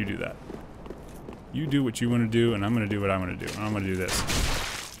 You do that. You do what you want to do, and I'm gonna do what I want to do. And I'm gonna do this.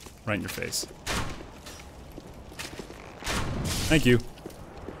 Right in your face. Thank you.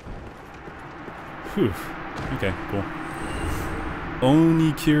 Whew. Okay, cool.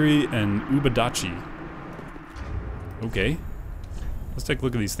 Onikiri and Ubadachi. Okay. Let's take a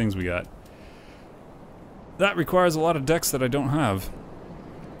look at these things we got. That requires a lot of decks that I don't have.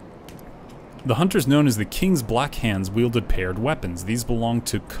 The hunters known as the King's Black Hands wielded paired weapons. These belonged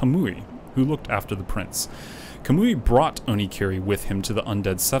to Kamui, who looked after the prince. Kamui brought Onikiri with him to the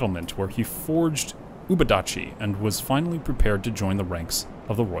undead settlement, where he forged Ubadachi and was finally prepared to join the ranks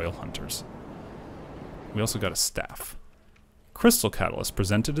of the royal hunters. We also got a staff. Crystal Catalyst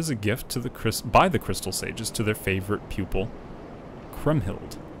presented as a gift to by the Crystal Sages to their favorite pupil,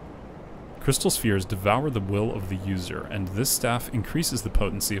 Kremhild. Crystal spheres devour the will of the user, and this staff increases the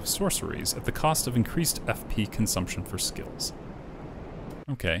potency of sorceries at the cost of increased FP consumption for skills.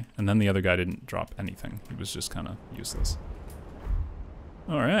 Okay, and then the other guy didn't drop anything. He was just kind of useless.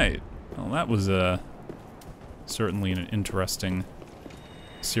 Alright, well that was certainly an interesting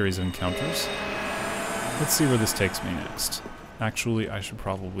series of encounters. Let's see where this takes me next. Actually, I should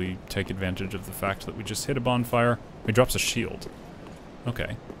probably take advantage of the fact that we just hit a bonfire. He drops a shield.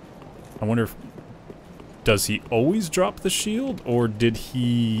 Okay. I wonder if... Does he always drop the shield, or did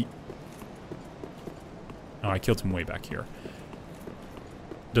he... Oh, I killed him way back here.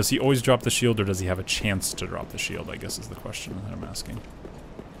 Does he always drop the shield, or does he have a chance to drop the shield, I guess is the question that I'm asking.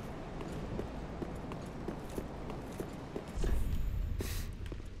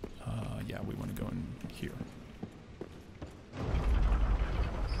 Yeah, we want to go in here.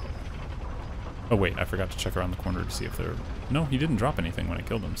 Oh wait, I forgot to check around the corner to see if there... No, he didn't drop anything when I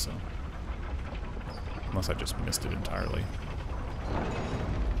killed him, so... Unless I just missed it entirely.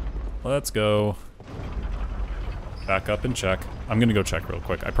 Let's go. Back up and check. I'm gonna go check real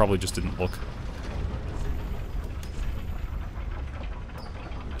quick. I probably just didn't look.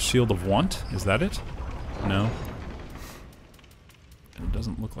 Shield of Want? Is that it? No. It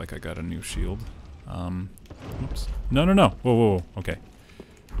doesn't look like I got a new shield. Oops. No, no, no. Whoa, whoa, whoa. Okay.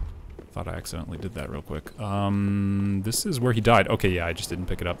 Thought I accidentally did that real quick. This is where he died. Okay, yeah, I just didn't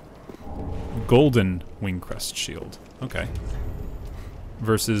pick it up. Golden Wingcrest shield. Okay.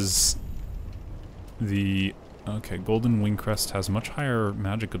 Versus the... Okay, Golden Wingcrest has much higher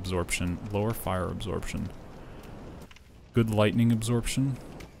magic absorption, lower fire absorption. Good lightning absorption.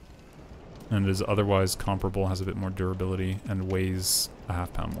 And is otherwise comparable, has a bit more durability, and weighs a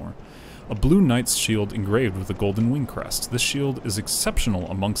 ½ pound more. A blue knight's shield engraved with a golden wing crest. This shield is exceptional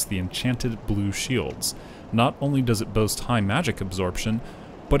amongst the enchanted blue shields. Not only does it boast high magic absorption,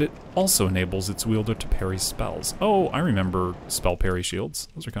 but it also enables its wielder to parry spells. Oh, I remember spell parry shields.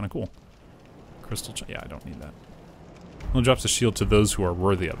 Those are kind of cool. Crystal yeah, I don't need that. Well, it drops a shield to those who are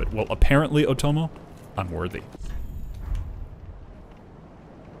worthy of it. Well, apparently, Otomo, I'm worthy.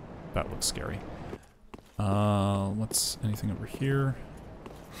 That looks scary. What's anything over here?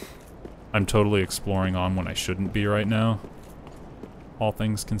 I'm totally exploring on when I shouldn't be right now. All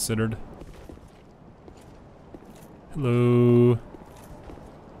things considered. Hello.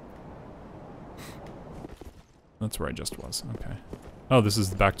 That's where I just was. Okay. Oh, this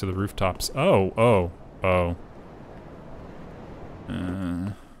is back to the rooftops. Oh, oh, oh.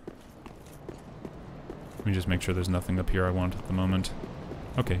 Let me just make sure there's nothing up here I want at the moment.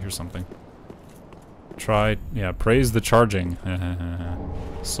 Okay, here's something. Try, yeah, praise the charging.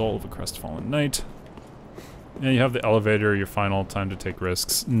 Soul of a crestfallen knight. Yeah, you have the elevator, your final time to take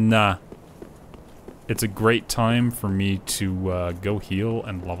risks. Nah. It's a great time for me to go heal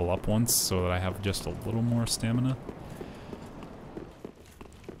and level up once so that I have just a little more stamina.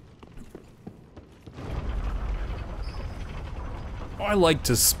 I like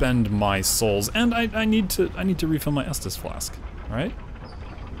to spend my souls, and I need to refill my Estus flask, right?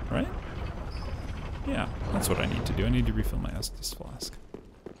 Right? Yeah, that's what I need to do. I need to refill my Estus flask.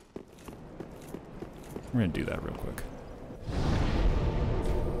 We're gonna do that real quick.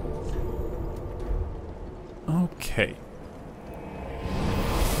 Okay.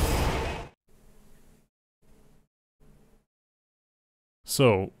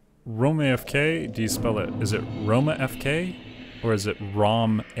 So, Roma AFK, do you spell it? Is it Roma FK? Or is it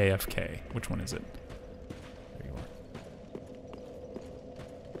ROM AFK? Which one is it? There you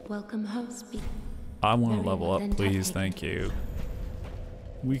are. Welcome host. I want to level up, please. Thank you.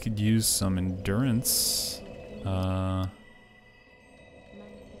 We could use some endurance. Only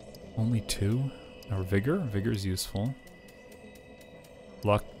 2? Or vigor? Vigor is useful.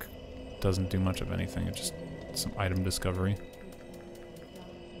 Luck doesn't do much of anything. It's just some item discovery.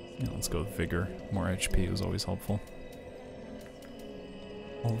 Yeah, let's go with vigor. More HP is always helpful.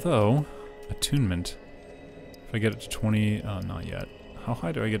 Although, attunement. If I get it to 20, not yet. How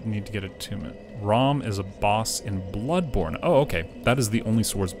high do I need to get attunement? Rom is a boss in Bloodborne. Oh, okay. That is the only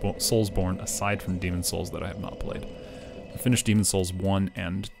Soulsborne aside from Demon Souls that I have not played. I finished Demon Souls 1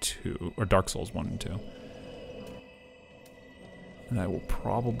 and 2, or Dark Souls 1 and 2. And I will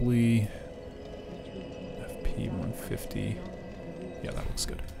probably... FP 150. Yeah, that looks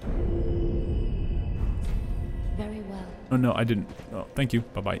good. Very well. Oh, no, I didn't. Oh, thank you.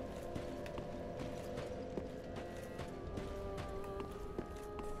 Bye-bye.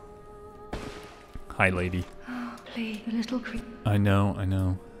 Hi, lady. Oh, please, a little creep. I know, I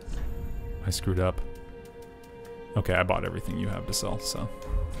know. I screwed up. Okay, I bought everything you have to sell, so.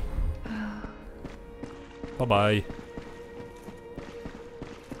 Bye-bye.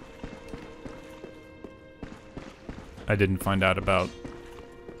 I didn't find out about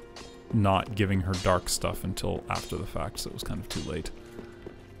not giving her dark stuff until after the fact, so it was kind of too late.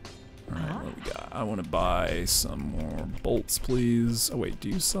 Alright, what do we got? I want to buy some more bolts, please. Oh wait, do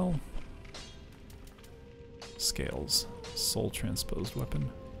you sell? Scales. Soul transposed weapon.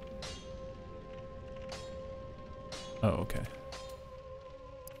 Oh, okay.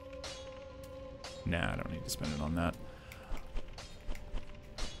 Nah, I don't need to spend it on that.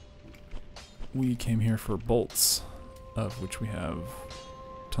 We came here for bolts, of which we have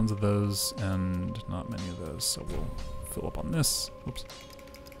tons of those and not many of those, so we'll fill up on this. Whoops.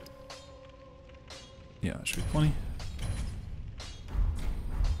 Yeah, that should be plenty.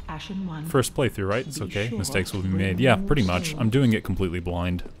 Ashen 1. First playthrough, right? It's okay. Sure. Mistakes will be made. Yeah, pretty much. I'm doing it completely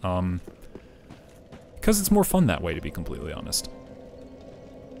blind. Because it's more fun that way, to be completely honest.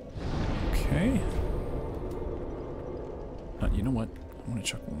 Okay. You know what? I want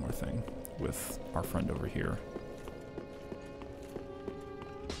to check one more thing with our friend over here.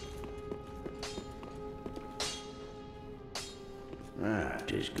 Ah,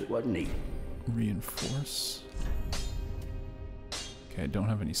 just good, wasn't he? Reinforce. Okay, I don't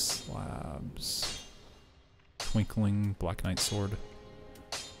have any slabs. Twinkling, Black Knight Sword.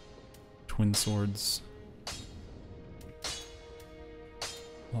 Twin Swords.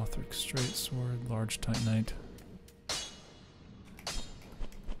 Lothric Straight Sword, Large Titanite.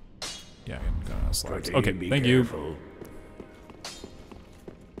 Yeah, I'm gonna have slabs. Okay, thank you.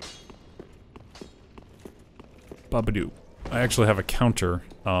 Babadoo. I actually have a counter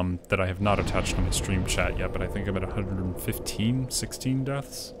that I have not attached to my stream chat yet, but I think I'm at 115, 16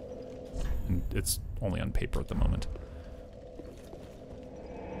 deaths. And it's only on paper at the moment.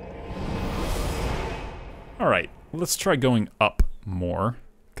 Alright, let's try going up more,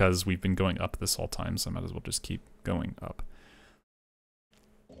 because we've been going up this whole time, so I might as well just keep going up.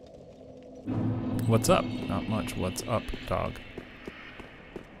 What's up? Not much. What's up, dog?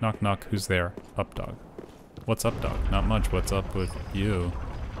 Knock knock, who's there? Up, dog. What's up, dog? Not much. What's up with you?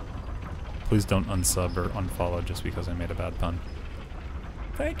 Please don't unsub or unfollow just because I made a bad pun.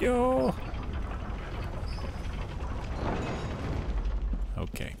 Thank you!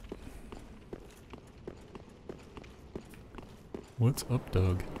 Okay. What's up,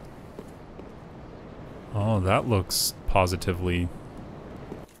 dog? Oh, that looks positively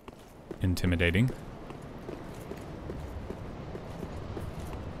intimidating.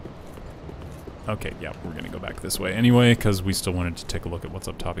 Okay, yeah, we're gonna go back this way anyway, because we still wanted to take a look at what's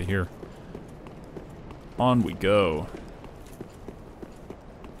up top of here. On we go.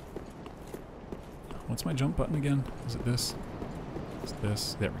 What's my jump button again? Is it this? Is it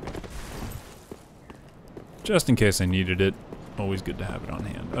this? There we go. Just in case I needed it. Always good to have it on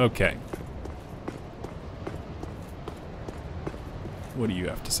hand. Okay. What do you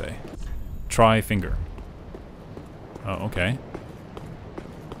have to say? Try finger. Oh, okay.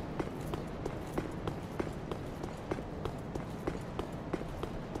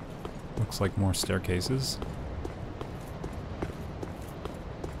 Looks like more staircases.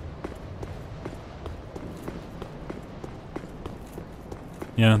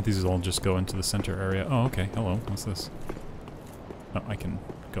 Yeah, these all just go into the center area. Oh, okay. Hello. What's this? Oh, I can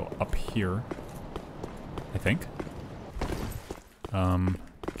go up here. I think.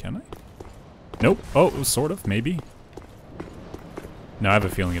 Can I? Nope. Oh, sort of. Maybe. No, I have a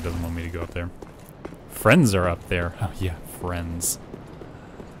feeling it doesn't want me to go up there. Friends are up there. Oh, yeah. Friends.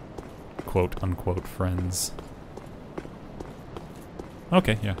 Quote, unquote, friends.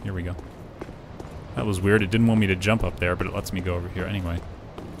 Okay, yeah, here we go. That was weird. It didn't want me to jump up there, but it lets me go over here anyway.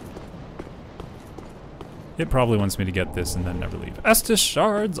 It probably wants me to get this and then never leave. Estus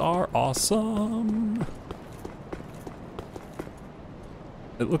shards are awesome!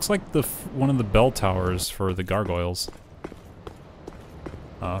 It looks like the one of the bell towers for the gargoyles.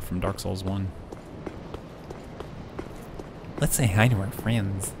 From Dark Souls 1. Let's say hi to our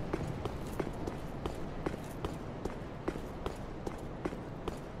friends.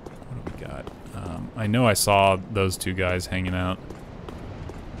 What do we got? I know I saw those two guys hanging out.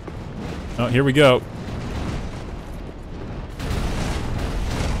 Oh, here we go.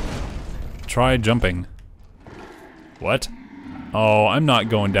 Try jumping. What? Oh, I'm not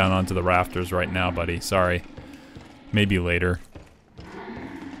going down onto the rafters right now, buddy. Sorry. Maybe later.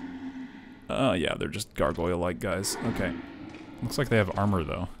 Yeah, they're just gargoyle-like guys. Okay. Looks like they have armor,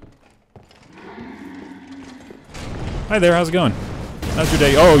 though. Hi there, how's it going? How's your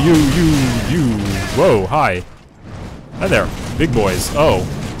day? Oh, you. Whoa, hi. Hi there, big boys. Oh,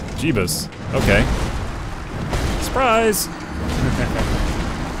 Jeebus. Okay. Surprise!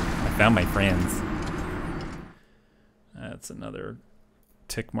 I found my friends. That's another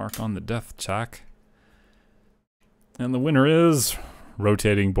tick mark on the death check. And the winner is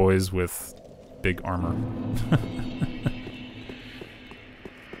rotating boys with big armor.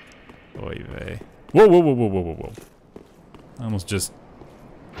 Oy vey. Whoa, whoa, whoa, whoa, whoa, whoa, whoa. I almost just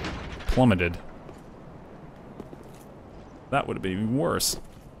plummeted. That would have been even worse.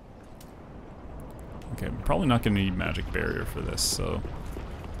 Okay, I'm probably not going to need magic barrier for this, so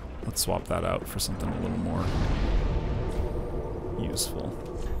let's swap that out for something a little more useful.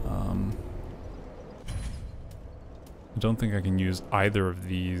 I don't think I can use either of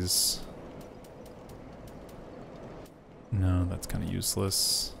these. No, that's kind of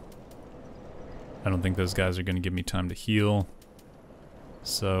useless. I don't think those guys are going to give me time to heal.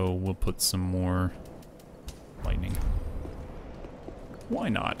 So we'll put some more lightning. Why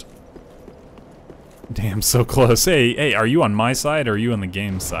not? Damn, so close. Hey, are you on my side or are you on the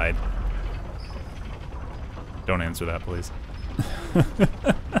game side? Don't answer that, please.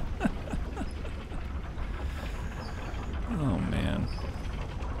 Oh, man.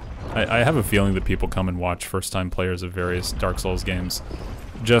 I have a feeling that people come and watch first-time players of various Dark Souls games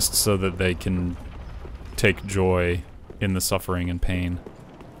just so that they can take joy in the suffering and pain.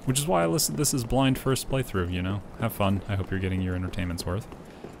 Which is why I listed this as blind first playthrough, you know? Have fun. I hope you're getting your entertainment's worth.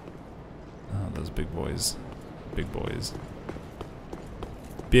 Oh, those big boys. Big boys.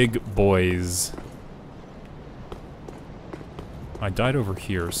 Big boys. I died over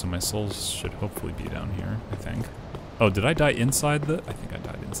here, so my souls should hopefully be down here, I think. Oh, did I die inside the... I think I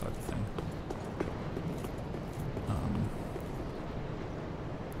died inside the thing.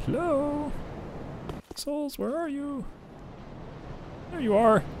 Hello? Souls, where are you? There you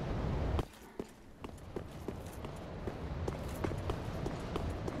are.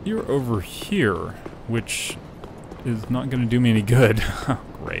 You're over here, which is not going to do me any good.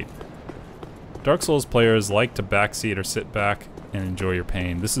 Great. Dark Souls players like to backseat or sit back and enjoy your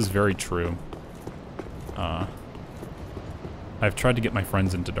pain. This is very true. I've tried to get my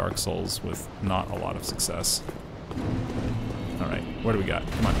friends into Dark Souls with not a lot of success. Alright, what do we got?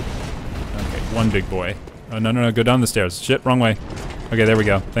 Come on. Okay, one big boy. Oh, no, go down the stairs. Shit, wrong way. Okay, there we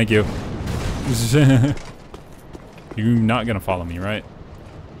go. Thank you. You're not gonna follow me, right?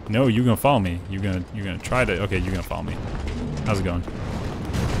 No, you're gonna follow me. You're gonna try to... Okay, you're gonna follow me. How's it going?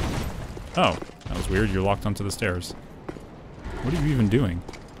 Oh, that was weird. You're locked onto the stairs. What are you even doing?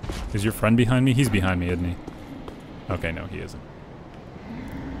 Is your friend behind me? He's behind me, isn't he? Okay, no, he isn't.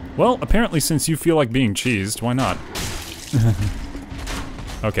 Well, apparently since you feel like being cheesed, why not?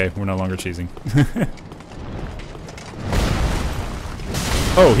 Okay, we're no longer cheesing.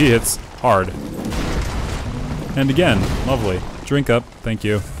 Oh, he hits hard. And again, lovely. Drink up, thank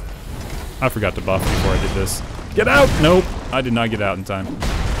you. I forgot to buff before I did this. Get out! Nope, I did not get out in time.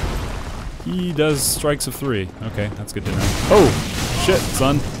 He does strikes of 3. Okay, that's good to know. Oh! Shit,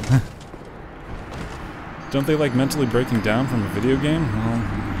 son. Don't they like mentally breaking down from a video game? Well,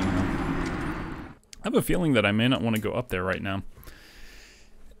 you know. I have a feeling that I may not want to go up there right now.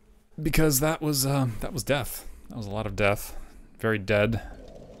 Because that was death. That was a lot of death. Very dead.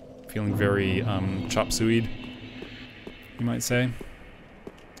 Feeling very, chop sueyed, you might say.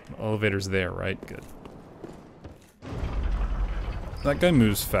 The elevator's there, right? Good. That guy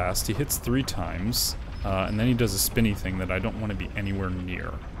moves fast. He hits 3 times, and then he does a spinny thing that I don't want to be anywhere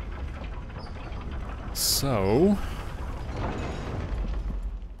near. So...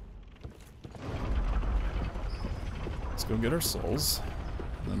 let's go get our souls.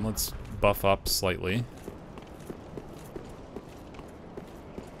 And then let's buff up slightly.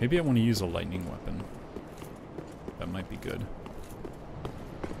 Maybe I want to use a lightning weapon. That might be good.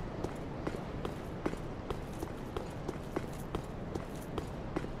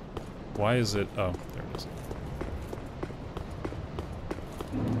 Why is it... oh, there it is.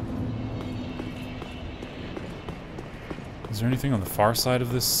 Is there anything on the far side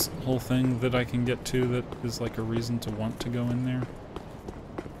of this whole thing that I can get to that is like a reason to want to go in there?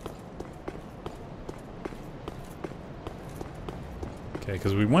 Okay,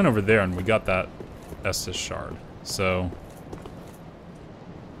 because we went over there and we got that Estus shard, so...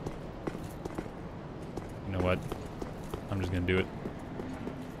 you know what? I'm just gonna do it.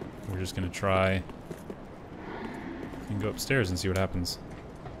 We're just gonna try and go upstairs and see what happens.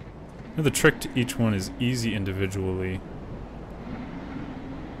 Now, the trick to each one is easy individually.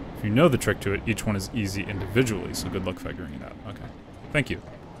 If you know the trick to it, each one is easy individually, so good luck figuring it out. Okay. Thank you.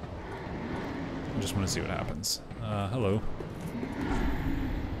 I just want to see what happens. Hello.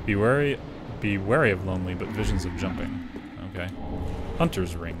 Be wary of lonely, but visions of jumping. Okay.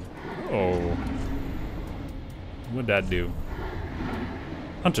 Hunter's ring. Oh. What'd that do?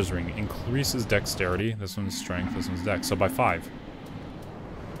 Hunter's ring increases dexterity. This one's strength, this one's dex. So by 5.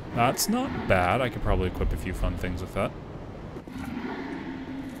 That's not bad. I could probably equip a few fun things with that.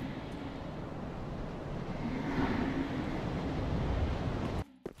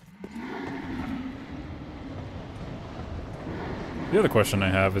 The other question I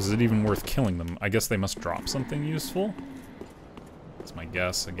have is it even worth killing them? I guess they must drop something useful. That's my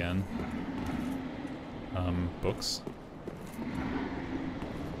guess again. Books.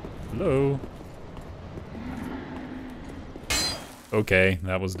 Hello? Okay,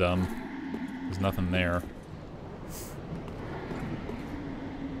 that was dumb. There's nothing there.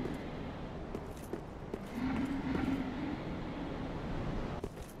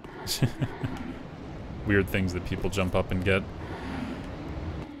 Weird things that people jump up and get.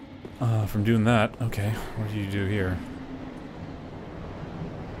 From doing that, okay, what do you do here?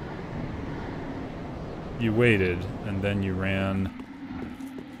 You waited, and then you ran,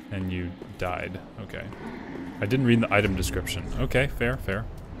 and you died. Okay. I didn't read the item description. Okay, fair, fair.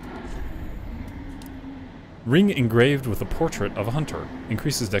 Ring engraved with a portrait of a hunter.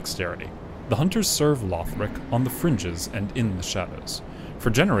 Increases dexterity. The hunters serve Lothric on the fringes and in the shadows. For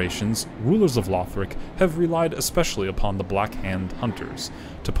generations, rulers of Lothric have relied especially upon the Black Hand hunters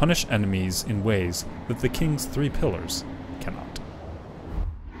to punish enemies in ways that the King's 3 pillars cannot.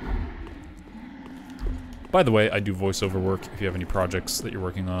 By the way, I do voiceover work if you have any projects that you're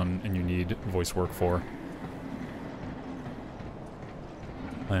working on and you need voice work for.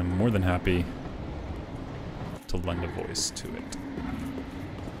 I am more than happy to lend a voice to it.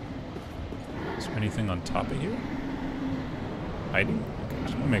 Is there anything on top of here? Hiding? Okay,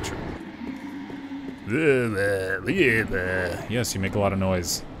 just want to make sure. Yes, you make a lot of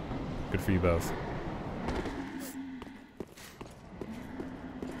noise. Good for you both.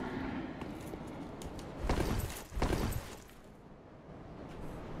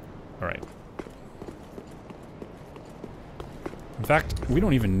 Alright. In fact, we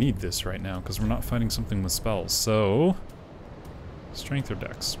don't even need this right now, because we're not fighting something with spells, so... Strength or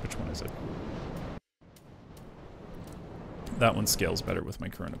Dex? Which one is it? That one scales better with my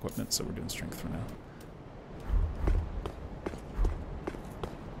current equipment, so we're doing Strength for now.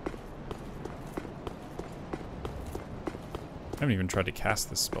 I haven't even tried to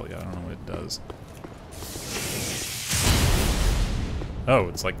cast this spell yet, I don't know what it does. Oh,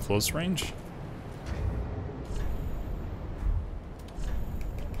 it's like close range?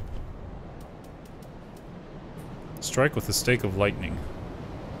 Strike with a stake of lightning.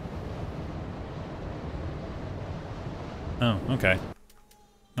 Oh, okay.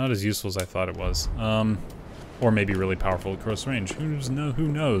 Not as useful as I thought it was. Or maybe really powerful at close range. Who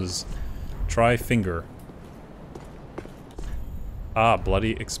knows? Try finger. Ah,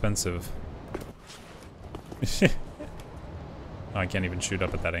 bloody expensive. Oh, I can't even shoot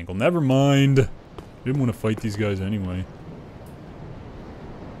up at that angle. Never mind. Didn't want to fight these guys anyway.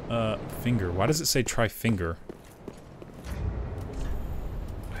 Finger. Why does it say try finger?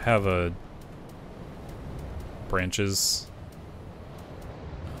 I have a... branches.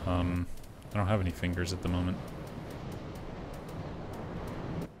 I don't have any fingers at the moment.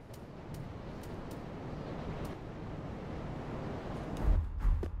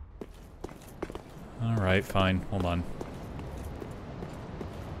 Alright, fine. Hold on.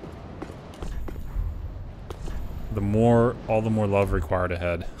 All the more love required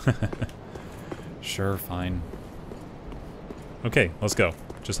ahead. Sure, fine. Okay, let's go.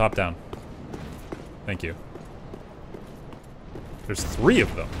 Just hop down. Thank you. There's 3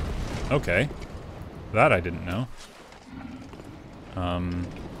 of them. Okay. That I didn't know.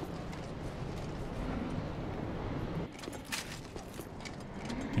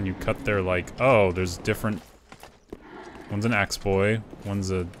 Can you cut their, like... Oh, there's different... One's an axe boy.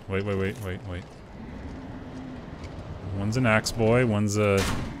 One's a... Wait. One's an axe boy. One's a...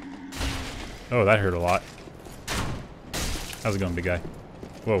 Oh, that hurt a lot. How's it going, big guy?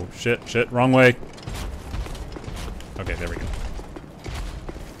 Whoa, shit, wrong way. Okay, there we go.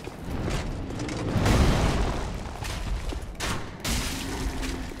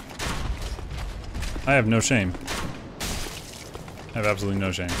 I have no shame. I have absolutely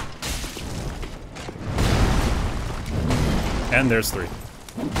no shame. And there's 3.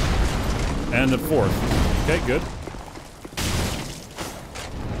 And a 4th. Okay, good.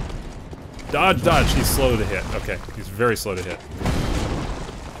 Dodge, dodge. He's slow to hit. Okay, he's very slow to hit.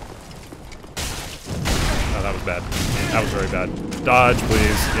 Oh, that was bad. That was very bad. Dodge,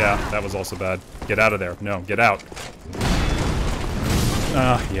 please. Yeah, that was also bad. Get out of there. No, get out.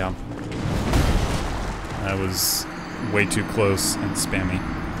 Yeah. That was way too close and spammy.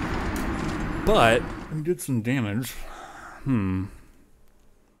 But, we did some damage.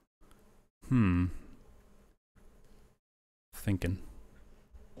 Thinking.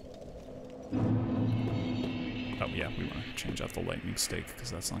 Oh yeah, we want to change out the lightning stake, because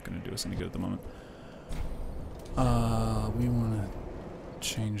that's not going to do us any good at the moment. We want to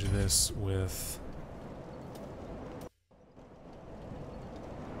change this with...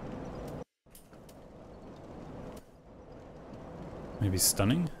 maybe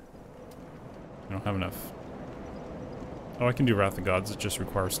stunning? I don't have enough. Oh, I can do Wrath of Gods, it just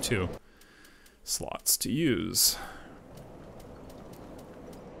requires 2 slots to use.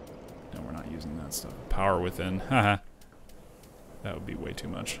 No, we're not using that stuff. Power Within, haha. That would be way too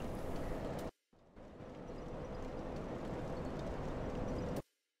much.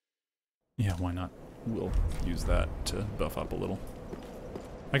 Yeah, why not? We'll use that to buff up a little.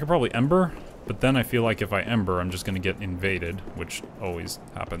 I could probably Ember, but then I feel like if I Ember, I'm just gonna get invaded, which always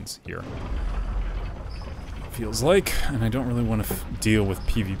happens here. Feels like, and I don't really want to deal with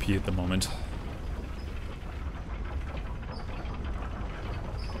PvP at the moment.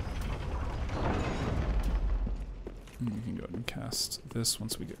 We can go ahead and cast this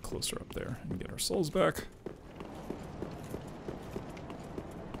once we get closer up there and get our souls back.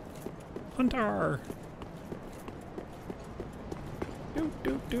 Hunter!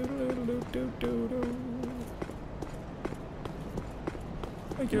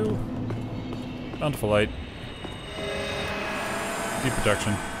 Thank you. Bountiful Light. Deep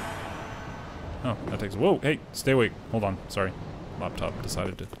Protection. Oh, that takes... Whoa, hey, stay awake. Hold on, sorry. Laptop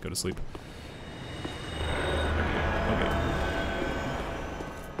decided to go to sleep. Okay.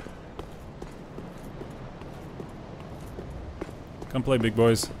 Come play, big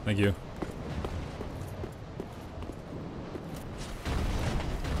boys. Thank you.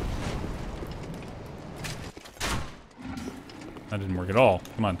 That didn't work at all.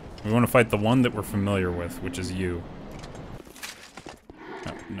 Come on. We want to fight the one that we're familiar with, which is you.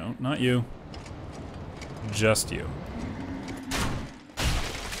 Oh, no, not you. Just you.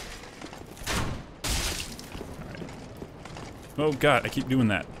 Alright. Oh god, I keep doing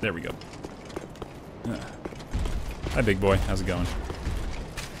that. There we go. Hi, big boy. How's it going?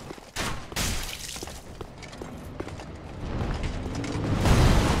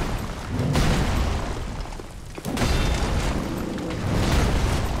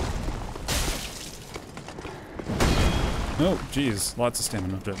 Oh, jeez. Lots of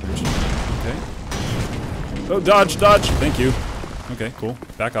stamina damage. Okay. Oh, dodge, dodge! Thank you. Okay, cool.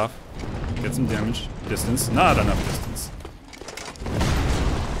 Back off. Get some damage. Distance. Not enough distance.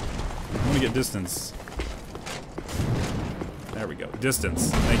 I want to get distance. There we go.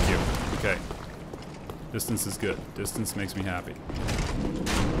 Distance. Thank you. Okay. Distance is good. Distance makes me happy.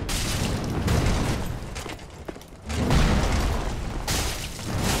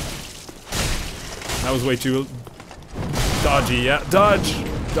 That was way too dodgy. Yeah, dodge!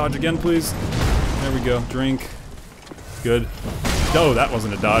 Dodge again, please. There we go. Drink. Good. No, that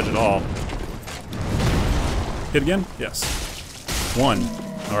wasn't a dodge at all. Hit again? Yes. 1.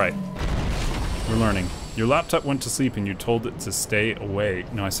 Alright. We're learning. Your laptop went to sleep and you told it to stay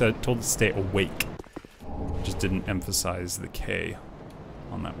awake. No, I said told it to stay awake. Just didn't emphasize the K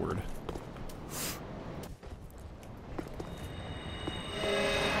on that word.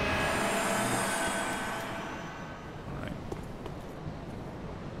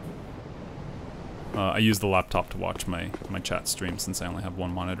 I use the laptop to watch my chat stream since I only have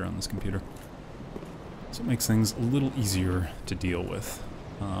one monitor on this computer. So it makes things a little easier to deal with.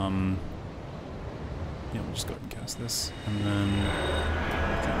 Yeah, we'll just go ahead and cast this. And then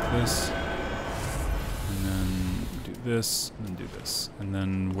drink this. And then do this. And then do this. And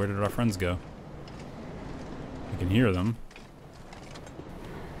then where did our friends go? I can hear them.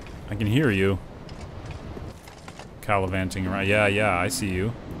 I can hear you. Gallivanting around. Yeah, I see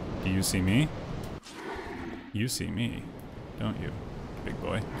you. Do you see me? You see me, don't you, big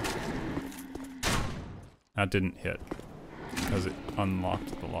boy? That didn't hit, because it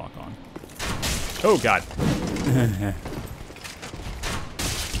unlocked the lock on. Oh, God!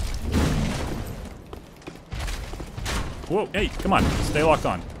 Whoa, hey, come on, stay locked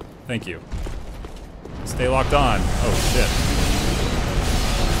on. Thank you. Stay locked on. Oh, shit.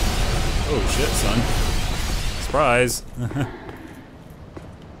 Oh, shit, son. Surprise!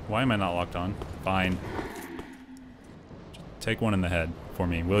 Why am I not locked on? Fine. Take one in the head for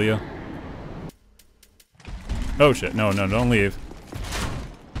me, will you? Oh shit, no, don't leave.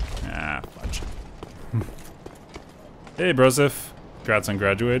 Ah, fudge. Hey, Brosif. Congrats on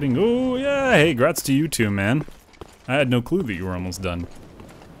graduating. Oh, yeah, hey, congrats to you too, man. I had no clue that you were almost done.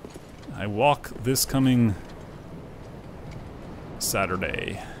 I walk this coming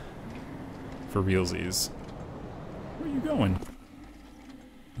Saturday for realsies. Where are you going?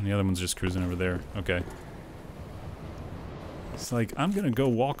 And the other one's just cruising over there. Okay. It's like, I'm gonna go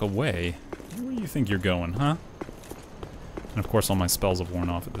walk away. Where do you think you're going, huh? And of course all my spells have worn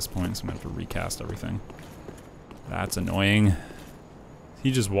off at this point, so I'm gonna have to recast everything. That's annoying. He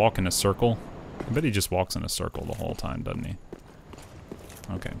just walk in a circle? I bet he just walks in a circle the whole time, doesn't he?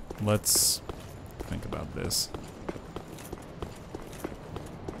 Okay, let's think about this.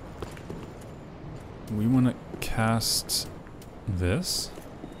 We wanna cast this?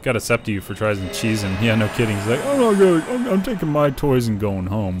 Got a to you for trying to cheese him. Yeah, no kidding. He's like, oh no, good. I'm taking my toys and going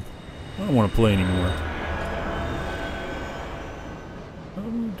home. I don't want to play anymore.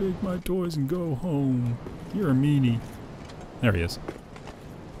 I'm gonna take my toys and go home. You're a meanie. There he is.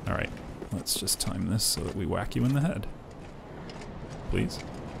 Alright, let's just time this so that we whack you in the head. Please.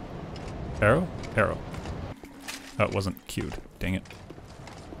 Arrow? Arrow. Oh, it wasn't cued. Dang it.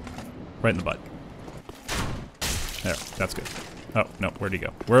 Right in the butt. There, that's good. Oh, no, where'd he go?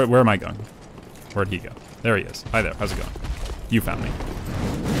 Where am I going? Where'd he go? There he is. Hi there, how's it going? You found me.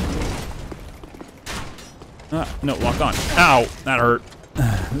 Ah, no, lock on. Ow, that hurt.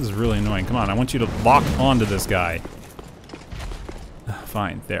 This is really annoying. Come on, I want you to lock onto this guy.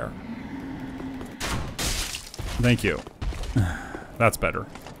 Fine, there. Thank you. That's better.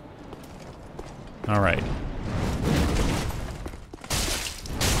 Alright.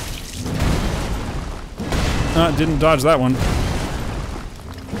 Didn't dodge that one.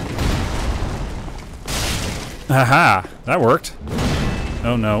 Haha, that worked.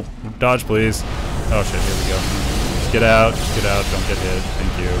 Oh no, dodge please. Oh shit, here we go. Just get out, don't get hit,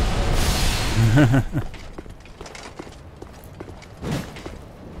 thank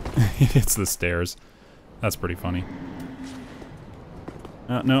you. He hits the stairs. That's pretty funny.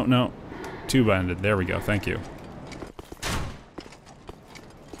 No. Two-banded, there we go, thank you.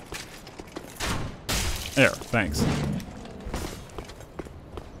 There, thanks.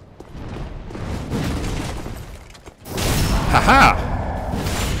 Haha!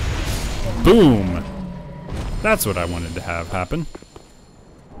 Boom! That's what I wanted to have happen.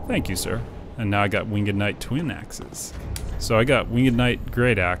 Thank you, sir. And now I got Winged Knight Twin Axes. So I got Winged Knight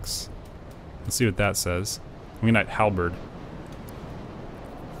Great Axe. Let's see what that says. Winged Knight Halberd.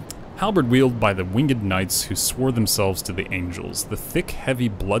 Halberd wielded by the winged knights who swore themselves to the angels. The thick, heavy,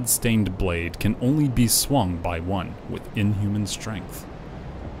 blood-stained blade can only be swung by one with inhuman strength.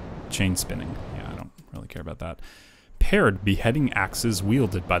 Chain spinning. Yeah, I don't really care about that. Paired beheading axes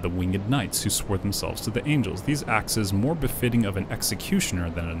wielded by the winged knights who swore themselves to the angels. These axes, more befitting of an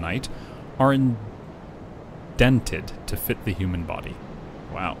executioner than a knight, are indented to fit the human body.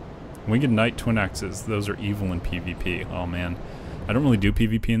 Wow. Winged Knight Twin Axes. Those are evil in PvP. Oh man. I don't really do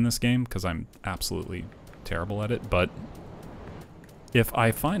PvP in this game because I'm absolutely terrible at it, but if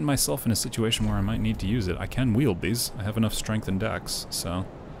I find myself in a situation where I might need to use it, I can wield these. I have enough strength and dex, so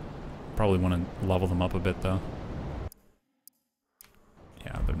probably want to level them up a bit, though.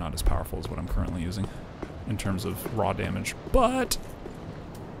 Yeah, they're not as powerful as what I'm currently using in terms of raw damage, but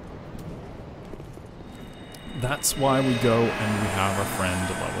that's why we go and we have our friend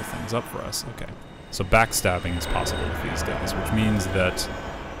level things up for us. Okay, so backstabbing is possible with these guys, which means that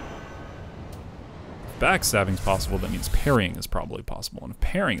if backstabbing is possible, that means parrying is probably possible, and if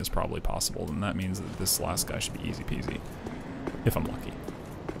parrying is probably possible, then that means that this last guy should be easy peasy, if I'm lucky.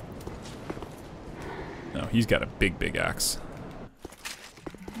 No, he's got a big axe.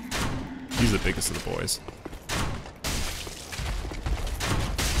 He's the biggest of the boys.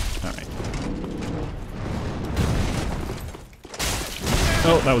 Alright.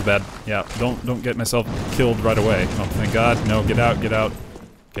 Oh, that was bad. Yeah, don't get myself killed right away. Oh, thank God. No, get out, get out.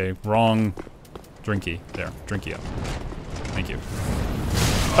 Okay, wrong. Drinky. There, drinky up. Thank you.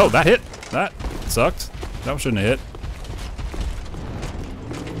 Oh, that hit! That sucked. That shouldn't have hit.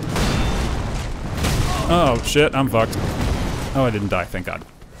 Oh, shit, I'm fucked. Oh, I didn't die, thank God.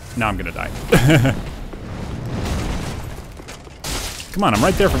 Now I'm gonna die. Come on, I'm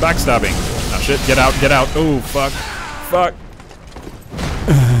right there for backstabbing. Oh shit, get out, get out. Oh, fuck. Fuck.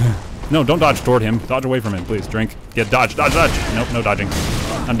 No, don't dodge toward him. Dodge away from him, please. Drink. Get dodge, dodge, dodge. Nope, no dodging.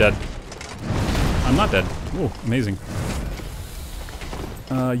 I'm dead. I'm not dead. Oh, amazing.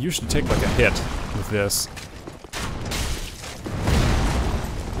 You should take like a hit with this.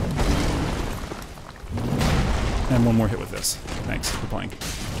 And one more hit with this. Thanks for playing.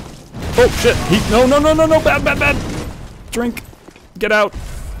 Oh shit! No, bad! Drink. Get out.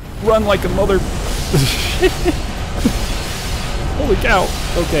 Run like a mother. Holy cow.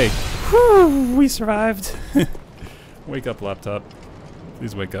 Okay. Whew, we survived. Wake up, laptop.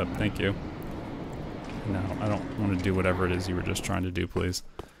 Please wake up. Thank you. No, I don't want to do whatever it is you were just trying to do, please.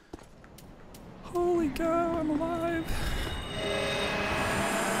 Holy cow, I'm alive.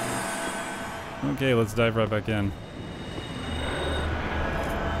 Okay, let's dive right back in.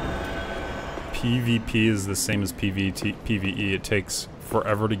 PvP is the same as PvE. It takes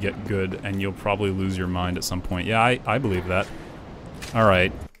forever to get good, and you'll probably lose your mind at some point. Yeah, I believe that.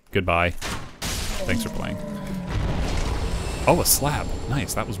 Alright, goodbye. Thanks for playing. Oh, a slab.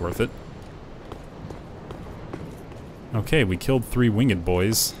 Nice, that was worth it. Okay, we killed 3 winged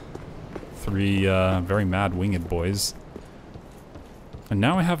boys. 3 very mad winged boys. And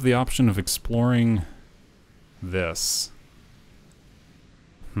now I have the option of exploring this.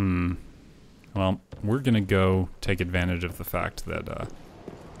 Well, we're gonna go take advantage of the fact that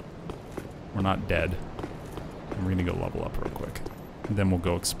we're not dead. And we're gonna go level up real quick. And then we'll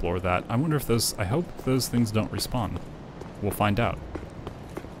go explore that. I wonder if those, I hope those things don't respawn. We'll find out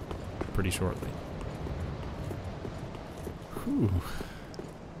pretty shortly. Whew.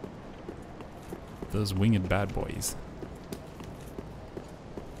 Those winged bad boys.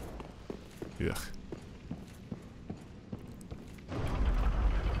 Ugh.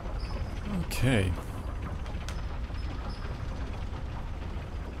 Okay.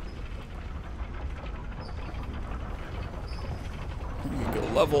 We go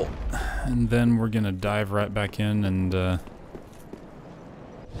level, and then we're gonna dive right back in and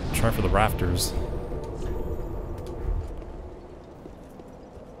try for the rafters.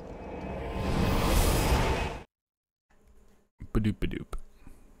 Badoop badoop.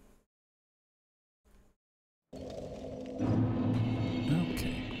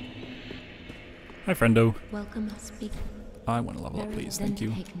 Okay. Hi, friendo. Welcome, speak. I want to level up, please. Thank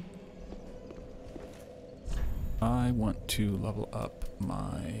you. I want to level up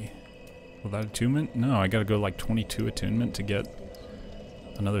my... Will that attunement? No, I gotta go like 22 attunement to get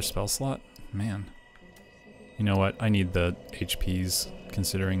another spell slot? Man. You know what? I need the HPs,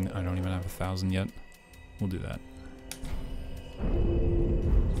 considering I don't even have 1,000 yet. We'll do that.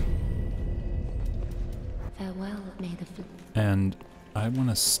 Farewell, may the And I want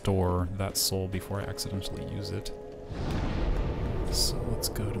to store that soul before I accidentally use it. So let's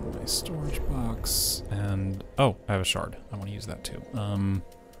go to my storage box and... Oh, I have a shard. I want to use that too.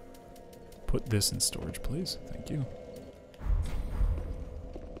 Put this in storage, please. Thank you.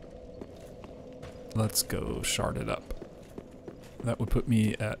 Let's go shard it up. That would put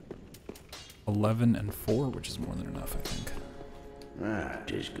me at 11 and 4, which is more than enough, I think. Ah,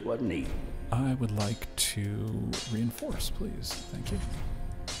 just good. What neat. I would like to reinforce, please. Thank you.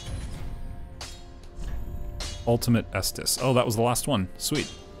 Ultimate Estus. Oh, that was the last one.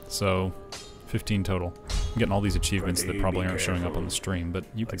 Sweet. So, 15 total. I'm getting all these achievements that probably aren't showing up on the stream, but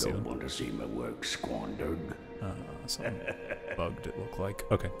you can see them. I don't want to see my work squandered. Something bugged, it looked like.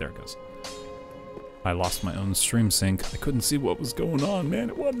 Okay, there it goes. I lost my own stream sync. I couldn't see what was going on, man.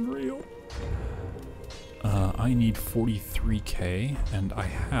 It wasn't real. I need 43k, and I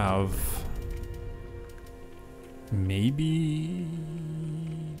have maybe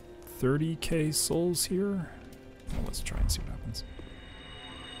 30k souls here. Well, let's try and see what happens.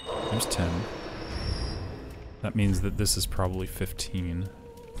 There's 10. That means that this is probably 15.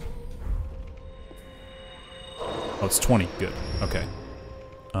 Oh, it's 20. Good. Okay.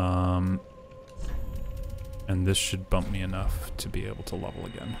 And this should bump me enough to be able to level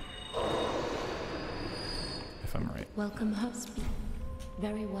again. If I'm right. Welcome, host.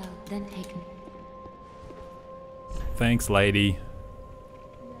 Very well, then taken. Thanks, lady.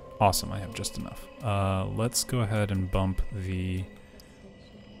 Awesome, I have just enough. Let's go ahead and bump the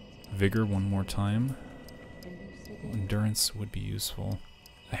vigor one more time. Endurance would be useful.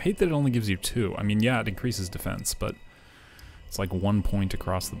 I hate that it only gives you 2. I mean, yeah, it increases defense, but it's like 1 point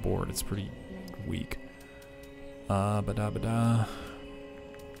across the board. It's pretty weak. Ba-da-ba-da.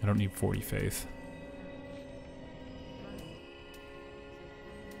 I don't need 40 faith.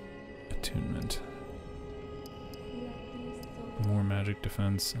 Attunement. More magic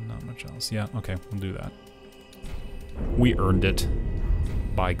defense and not much else. Yeah, okay, we'll do that. We earned it.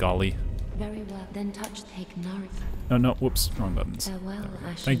 By golly. Very well, then touch take Nari. Oh no, whoops, wrong buttons. Farewell,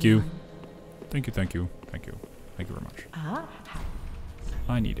 Thank you. Thank you, thank you, thank you. Thank you very much.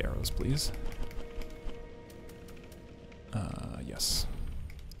 I need arrows, please. Yes.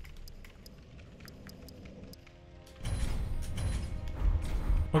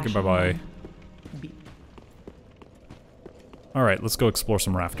 Okay, bye-bye. Alright, let's go explore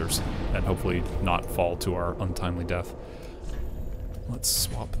some rafters, and hopefully not fall to our untimely death. Let's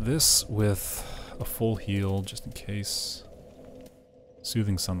swap this with a full heal, just in case.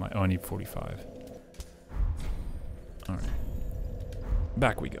 Soothing sunlight. Oh, I need 45. Alright.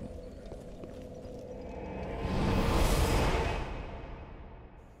 Back we go.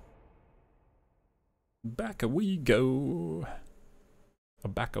 Back we go.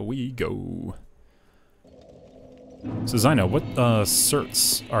 Back we go. So Zyno, what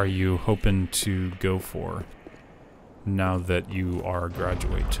certs are you hoping to go for now that you are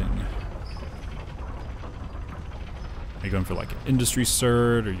graduating? Are you going for like an industry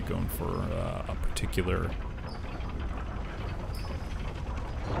cert? Or are you going for a particular...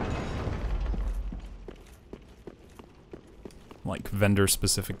 like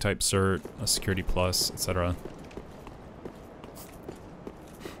vendor-specific type cert, a security plus, etc.?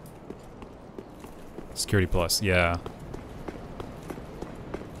 Security plus, yeah.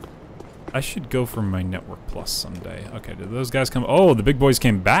 I should go for my network plus someday. Okay, did those guys come? Oh, the big boys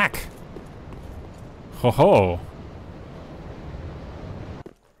came back! Ho ho!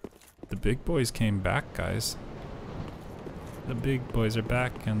 The big boys came back, guys. The big boys are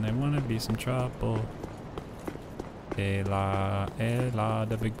back and they wanna be some trouble. Ela, Ela,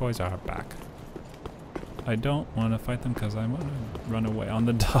 the big boys are back. I don't wanna fight them because I wanna run away on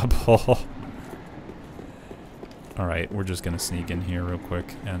the double. Alright, we're just gonna sneak in here real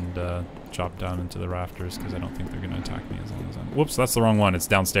quick and chop down into the rafters because I don't think they're gonna attack me as long as I'm... Whoops, that's the wrong one. It's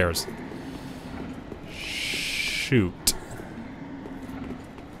downstairs. Shoot.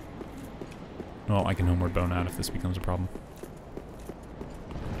 Well, I can homeward bone out if this becomes a problem.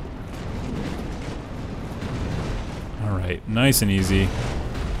 Alright, nice and easy.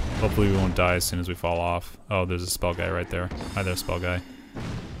 Hopefully we won't die as soon as we fall off. Oh, there's a spell guy right there. Hi there, spell guy.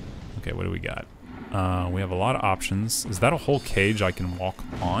 Okay, what do we got? We have a lot of options. Is that a whole cage I can walk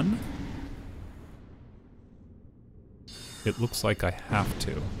on? It looks like I have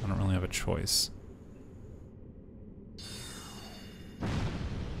to. I don't really have a choice.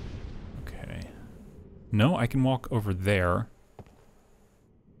 Okay. No, I can walk over there.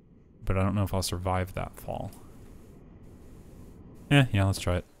 But I don't know if I'll survive that fall. Yeah, let's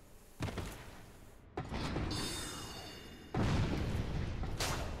try it.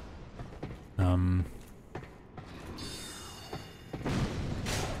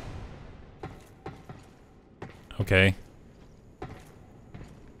 Okay.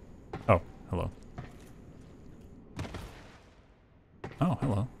 Oh, hello. Oh,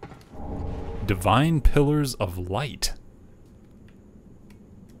 hello. Divine Pillars of Light.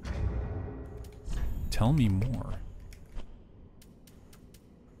 Tell me more.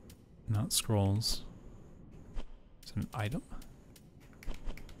 Not scrolls. Is it an item?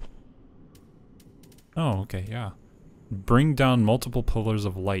 Oh, okay, yeah. Bring down multiple pillars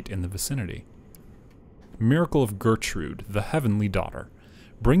of light in the vicinity. Miracle of Gertrude, the heavenly daughter,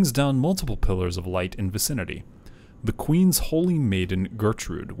 brings down multiple pillars of light in vicinity. The queen's holy maiden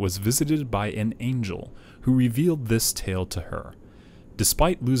Gertrude was visited by an angel who revealed this tale to her.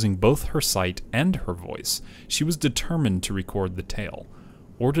 Despite losing both her sight and her voice, she was determined to record the tale.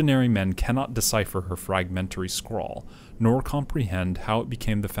 Ordinary men cannot decipher her fragmentary scrawl, nor comprehend how it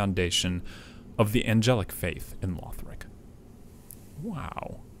became the foundation of the angelic faith in Lothric.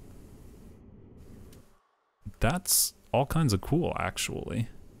 Wow. That's all kinds of cool, actually.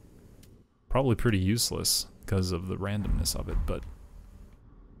 Probably pretty useless because of the randomness of it, but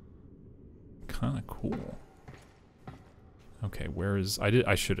kind of cool. Okay, where is...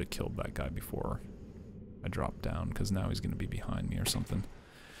 I should have killed that guy before I dropped down, because now he's going to be behind me or something.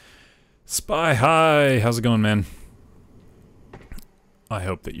 Spy, hi! How's it going, man? I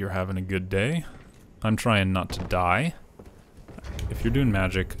hope that you're having a good day. I'm trying not to die. If you're doing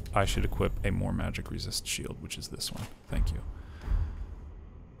magic, I should equip a more magic resist shield, which is this one. Thank you.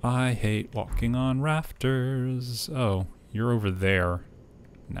 I hate walking on rafters. Oh, you're over there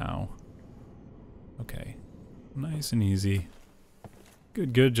now. Okay. Nice and easy.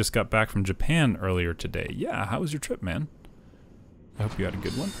 Good, good. Just got back from Japan earlier today. Yeah, how was your trip, man? I hope you had a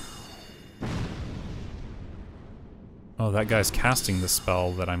good one. Oh, that guy's casting the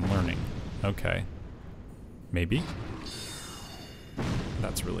spell that I'm learning. Okay. Maybe?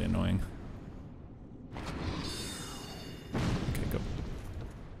 That's really annoying. Okay, go.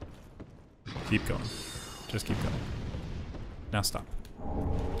 Keep going. Just keep going. Now stop.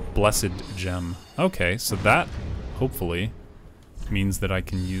 Blessed gem. Okay, so that, hopefully, means that I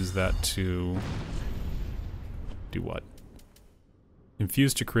can use that to... do what?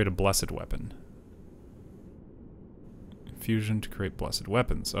 Infuse to create a blessed weapon. Infusion to create blessed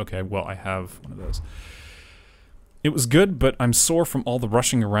weapons. Okay, well, I have one of those. It was good, but I'm sore from all the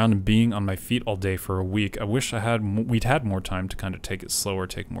rushing around and being on my feet all day for a week. I wish we'd had more time to kind of take it slower,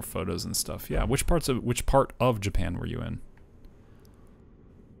 take more photos and stuff. Yeah, which part of Japan were you in?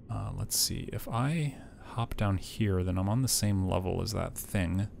 Let's see. If I hop down here, then I'm on the same level as that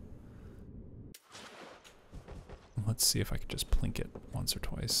thing. Let's see if I could just plink it once or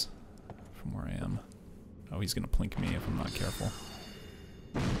twice from where I am. Oh, he's gonna plink me if I'm not careful.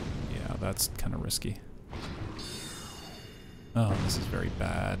 Yeah, that's kind of risky. Oh, this is very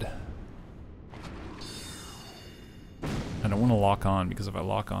bad. I don't want to lock on, because if I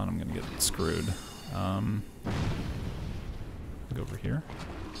lock on, I'm gonna get screwed. Go over here.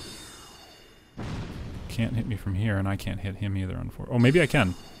 Can't hit me from here, and I can't hit him either, unfortunately. Oh, maybe I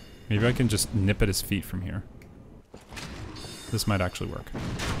can. Maybe I can just nip at his feet from here. This might actually work.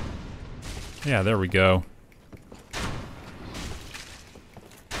 Yeah, there we go.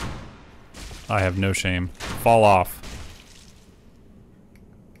 I have no shame. Fall off.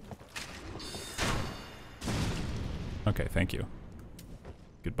 Okay, thank you.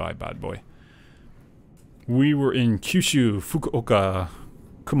 Goodbye, bad boy. We were in Kyushu, Fukuoka,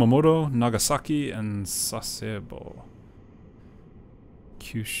 Kumamoto, Nagasaki, and Sasebo.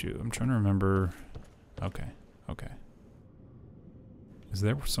 Kyushu. I'm trying to remember. Okay, okay. Is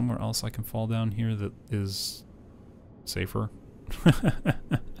there somewhere else I can fall down here that is safer?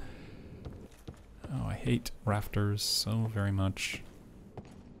 Oh, I hate rafters so very much.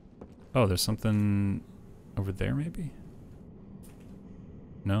 Oh, there's something over there, maybe?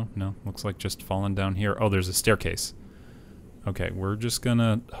 No, no. Looks like just falling down here. Oh, there's a staircase. Okay, we're just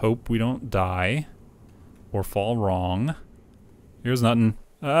gonna hope we don't die or fall wrong. Here's nothing.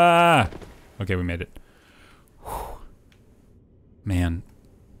 Ah! Okay, we made it. Whew. Man.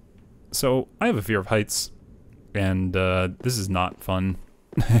 So, I have a fear of heights, and this is not fun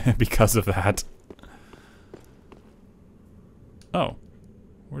because of that. Oh.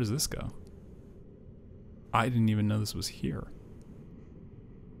 Where does this go? I didn't even know this was here.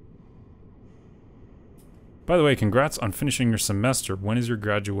 By the way, congrats on finishing your semester. When is your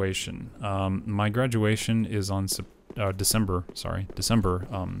graduation? My graduation is on December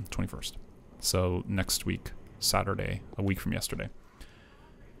 21st. So next week, Saturday, a week from yesterday.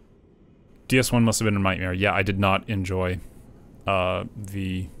 DS1 must have been a nightmare. Yeah, I did not enjoy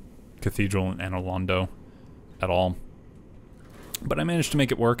the cathedral in Anolondo at all. But I managed to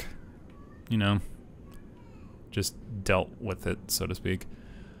make it work. You know, just dealt with it, so to speak.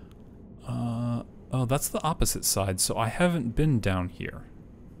 Oh, that's the opposite side, so I haven't been down here.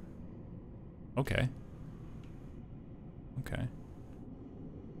 Okay. Okay.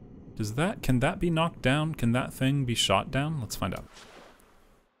 Can that be knocked down? Can that thing be shot down? Let's find out.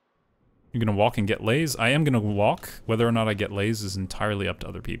 You're gonna walk and get lays? I am gonna walk. Whether or not I get lays is entirely up to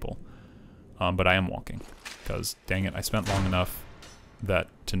other people. But I am walking. Because, dang it, I spent long enough that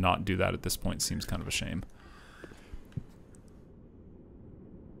to not do that at this point seems kind of a shame.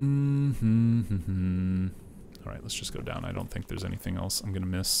 Alright, let's just go down. I don't think there's anything else I'm gonna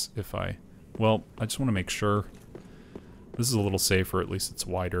miss if I... Well, I just want to make sure This is a little safer, at least it's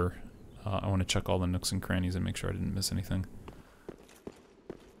wider. I want to check all the nooks and crannies and make sure I didn't miss anything.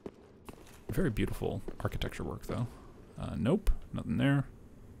 Very beautiful architecture work, though. Nope, nothing there.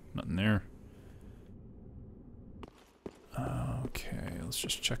 Nothing there. Okay, let's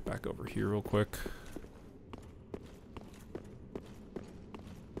just check back over here real quick.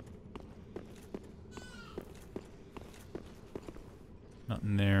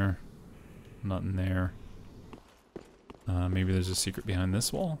 Nothing there. Nothing there. Maybe there's a secret behind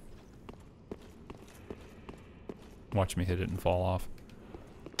this wall? Watch me hit it and fall off.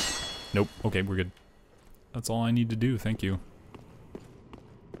 Nope. Okay, we're good. That's all I need to do, thank you.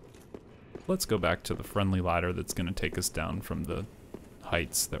 Let's go back to the friendly ladder that's gonna take us down from the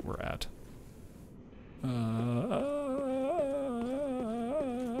heights that we're at.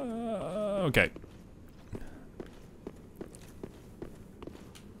 Okay.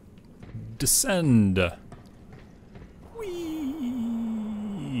 Descend.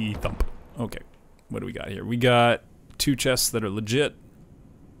 Whee! Thump. Okay. What do we got here? We got 2 chests that are legit.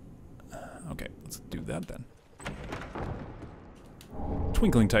 Okay, let's do that then.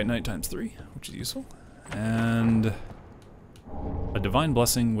 Twinkling Titanite ×3, which is useful. And a Divine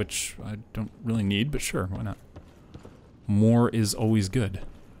Blessing, which I don't really need, but sure, why not? More is always good.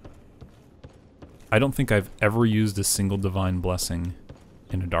 I don't think I've ever used a single Divine Blessing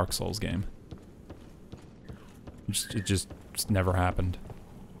in a Dark Souls game. It just never happened.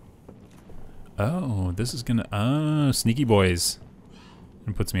 Oh, this is gonna... Oh, sneaky boys.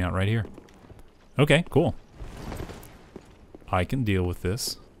 And puts me out right here. Okay, cool. I can deal with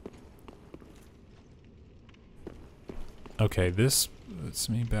this. Okay, this puts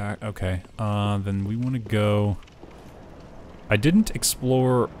me back. Okay, then we want to go... I didn't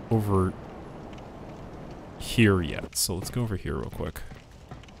explore over here yet, so let's go over here real quick.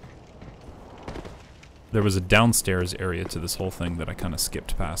 There was a downstairs area to this whole thing that I kind of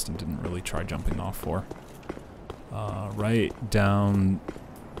skipped past and didn't really try jumping off for. Right down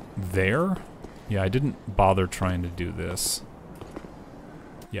there? Yeah, I didn't bother trying to do this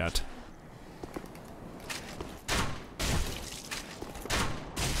yet.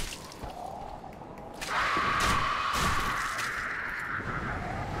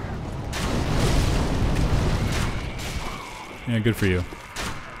 Yeah, good for you.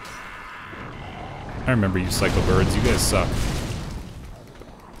 I remember you psycho birds, you guys suck.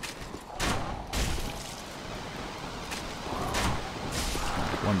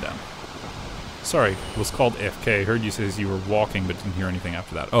 One down. Sorry, was called AFK. Heard you says you were walking but didn't hear anything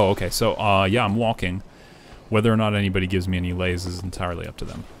after that. Oh, okay, so yeah, I'm walking. Whether or not anybody gives me any lays is entirely up to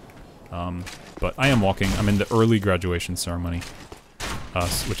them. But I am walking. I'm in the early graduation ceremony,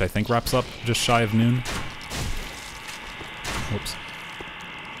 which I think wraps up just shy of noon. Whoops.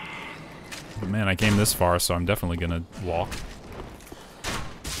 But man, I came this far, so I'm definitely gonna walk.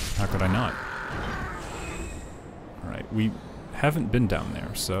 How could I not? Alright, we haven't been down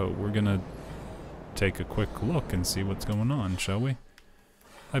there, so we're gonna take a quick look and see what's going on, shall we?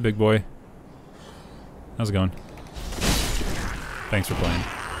 Hi, big boy. How's it going? Thanks for playing.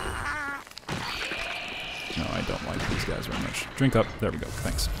 No, I don't like these guys very much. Drink up. There we go.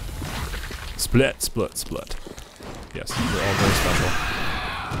 Thanks. Split, split, split. Yes, you're all very special.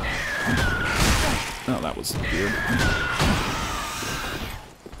 Oh, that was weird.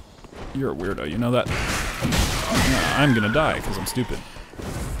 You're a weirdo, you know that? Yeah, I'm gonna die because I'm stupid.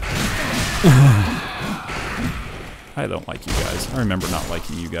 I don't like you guys. I remember not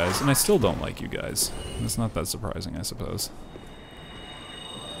liking you guys, and I still don't like you guys. It's not that surprising, I suppose.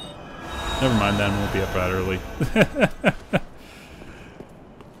 Never mind then, we'll be up that early.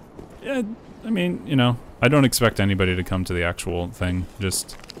 Yeah, I mean, you know, I don't expect anybody to come to the actual thing.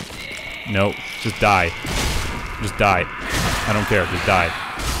 Just... No, just die. Just die. I don't care, just die.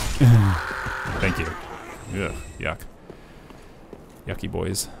 Thank you. Ugh, yuck. Yucky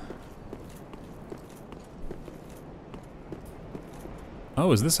boys.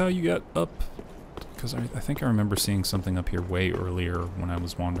 Oh, is this how you got up? Because I think I remember seeing something up here way earlier when I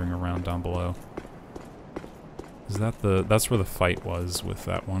was wandering around down below. Is that the... That's where the fight was with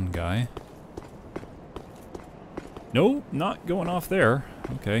that one guy. No, not going off there.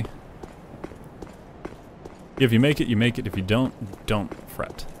 Okay. If you make it, you make it. If you don't, don't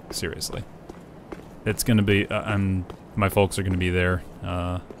fret. Seriously. It's gonna be... my folks are gonna be there.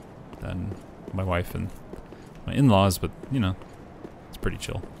 And my wife and my in-laws, but, you know, it's pretty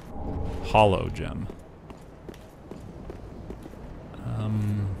chill. Hollow gem.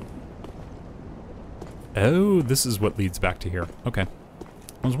 Oh, this is what leads back to here. Okay.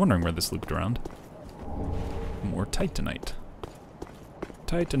 I was wondering where this looped around. More titanite.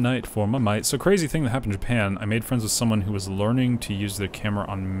 Titanite for my might. So crazy thing that happened in Japan. I made friends with someone who was learning to use their camera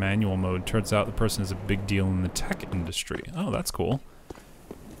on manual mode. Turns out the person is a big deal in the tech industry. Oh, that's cool.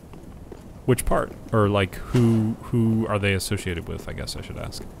 Which part? Or like who are they associated with, I guess I should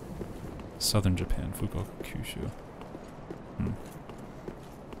ask. Southern Japan, Fukuoka, Kyushu.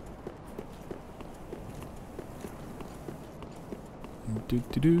 Do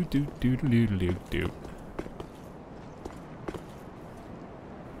do do do do do do do do.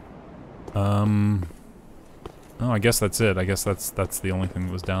 Oh, I guess that's it. I guess that's the only thing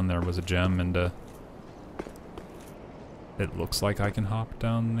that was down there was a gem, and it looks like I can hop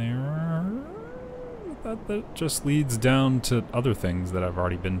down there. That just leads down to other things that I've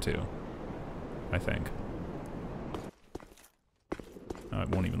already been to, I think. Oh, it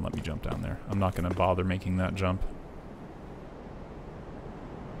won't even let me jump down there. I'm not gonna bother making that jump.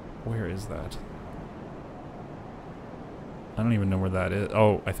 Where is that? I don't even know where that is.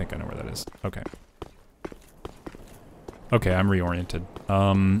 Oh, I think I know where that is. Okay. Okay, I'm reoriented.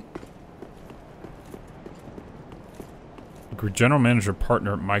 General manager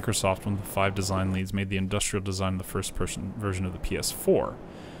partner at Microsoft, one of the 5 design leads, made the industrial design of the first-person version of the PS4.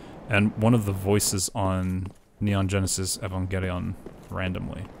 And one of the voices on Neon Genesis Evangelion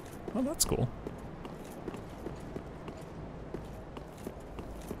randomly. Oh, that's cool.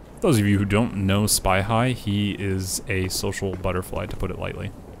 Those of you who don't know Spy High, he is a social butterfly, to put it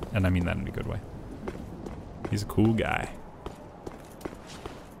lightly. And I mean that in a good way. He's a cool guy.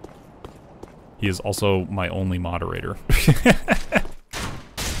 He is also my only moderator.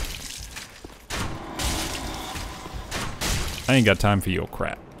 I ain't got time for your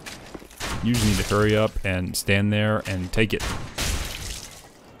crap. You just need to hurry up and stand there and take it.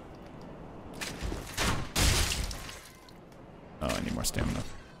 Oh, I need more stamina.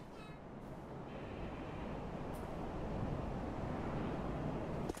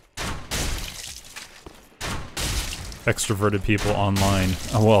 Extroverted people online.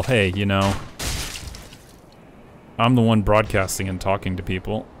 Oh, well, hey, you know, I'm the one broadcasting and talking to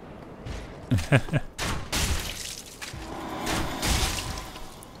people.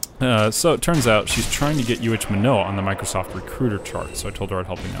 So it turns out she's trying to get UH Manoa on the Microsoft recruiter chart, so I told her I'd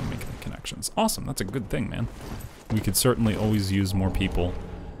help her out making the connections. Awesome, that's a good thing, man. We could certainly always use more people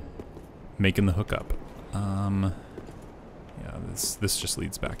making the hookup. Yeah, this just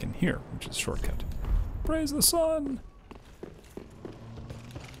leads back in here, which is shortcut. Praise the sun!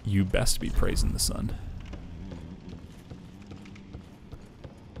 You best be praising the sun.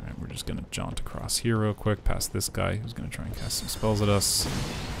 Alright, we're just gonna jaunt across here real quick, past this guy who's gonna try and cast some spells at us.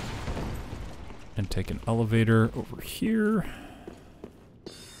 And take an elevator over here,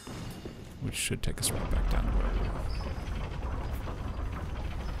 which should take us right back down to where we are.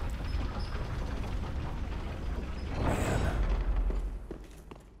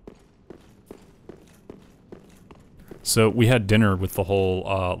 So we had dinner with the whole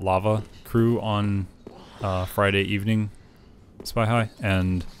lava crew on Friday evening, Spy High,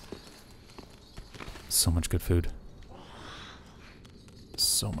 and so much good food.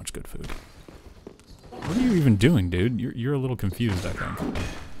 So much good food. What are you even doing, dude? You're a little confused, I think.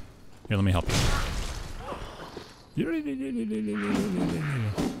 Here, let me help you.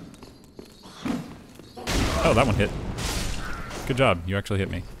 Oh, that one hit. Good job, you actually hit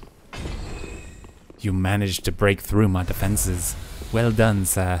me. You managed to break through my defenses. Well done,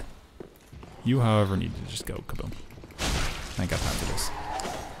 sir. You, however, need to just go kaboom. I ain't got time for this.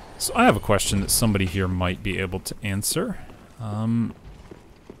 So I have a question that somebody here might be able to answer.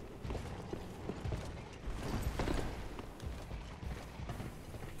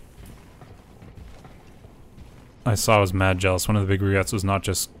 I saw I was mad jealous. One of the big regrets was not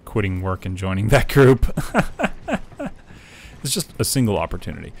just quitting work and joining that group. It's just a single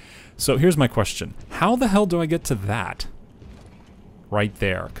opportunity. So here's my question. How the hell do I get to that? Right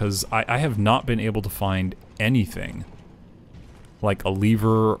there. Because I have not been able to find anything. Like a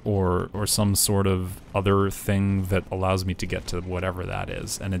lever or some sort of other thing that allows me to get to whatever that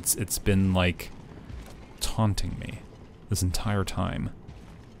is. And it's been like taunting me this entire time.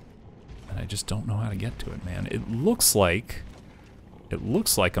 And I just don't know how to get to it, man. It looks like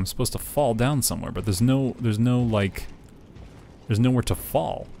I'm supposed to fall down somewhere, but there's nowhere to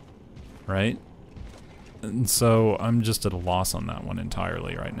fall, right? And so I'm just at a loss on that one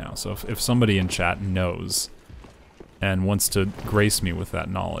entirely right now. So if somebody in chat knows and wants to grace me with that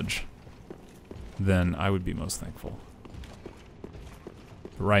knowledge, then I would be most thankful.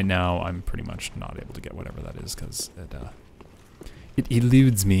 But right now, I'm pretty much not able to get whatever that is because it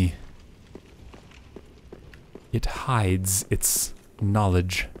eludes me. It hides its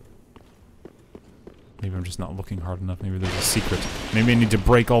knowledge. Maybe I'm just not looking hard enough. Maybe there's a secret. Maybe I need to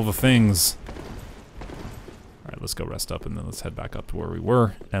break all the things. Alright, let's go rest up and then let's head back up to where we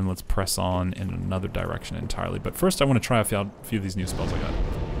were. And let's press on in another direction entirely. But first I want to try a few of these new spells I got.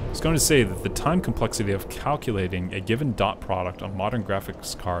 I was going to say that the time complexity of calculating a given dot product on modern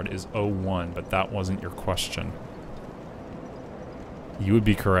graphics card is 01, but that wasn't your question. You would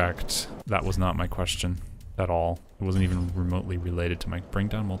be correct. That was not my question at all. It wasn't even remotely related to my bring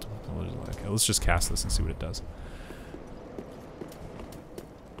down multiple pillars. Okay, let's just cast this and see what it does.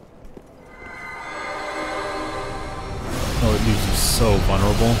 Oh, it leaves you so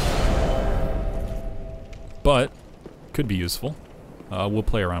vulnerable. But, could be useful. We'll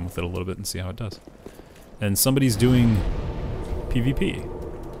play around with it a little bit and see how it does. And somebody's doing PvP.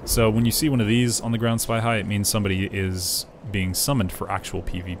 So when you see one of these on the ground spy high, it means somebody is being summoned for actual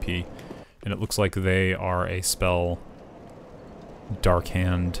PvP. And it looks like they are a spell Dark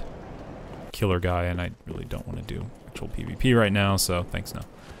Hand killer guy, and I really don't want to do actual PvP right now, so thanks no.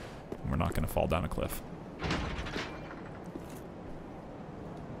 We're not going to fall down a cliff.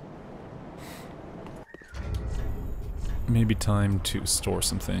 Maybe time to store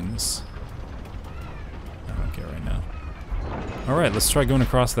some things. I don't care right now. Alright, let's try going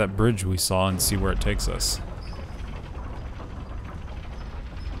across that bridge we saw and see where it takes us.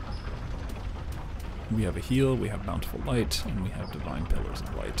 We have a heal, we have bountiful light, and we have divine pillars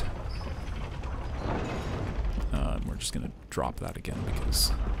of light. We're just gonna drop that again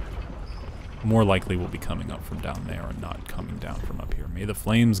because more likely we'll be coming up from down there and not coming down from up here. May the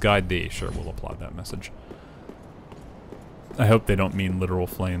flames guide thee. Sure, we'll applaud that message. I hope they don't mean literal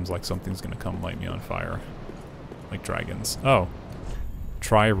flames, like something's gonna come light me on fire. Like dragons. Oh.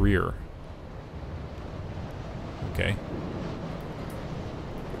 Try rear. Okay.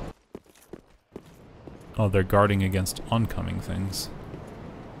 Oh, they're guarding against oncoming things.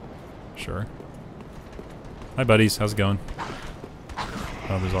 Sure. Hi, buddies. How's it going?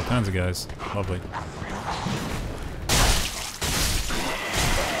 Oh, there's all kinds of guys. Lovely.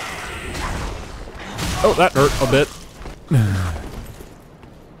 Oh, that hurt a bit.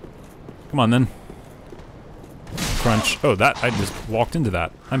 Come on, then. Crunch. Oh, that. I just walked into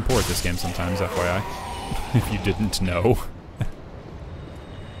that. I'm poor at this game sometimes, FYI. If you didn't know.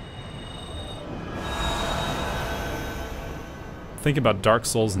 Think about Dark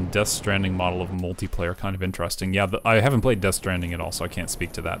Souls and Death Stranding model of multiplayer, kind of interesting. Yeah, I haven't played Death Stranding at all, so I can't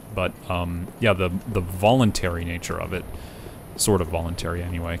speak to that. But, yeah, the voluntary nature of it, sort of voluntary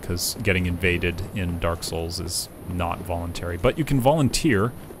anyway, because getting invaded in Dark Souls is not voluntary. But you can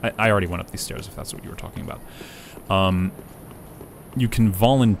volunteer. I already went up these stairs, if that's what you were talking about. You can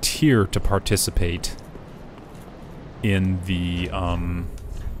volunteer to participate in the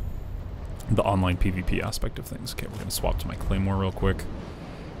online PvP aspect of things. Okay, we're going to swap to my Claymore real quick,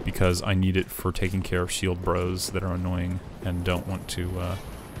 because I need it for taking care of shield bros that are annoying and don't want to,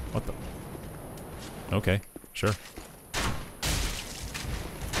 what the? Okay, sure.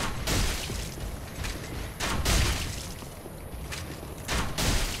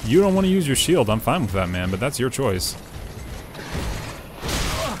 You don't want to use your shield, I'm fine with that, man, but that's your choice.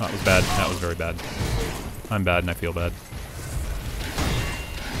 Oh, that was bad. That was very bad. I'm bad and I feel bad.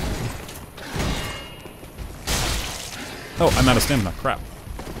 Oh, I'm out of stamina. Crap.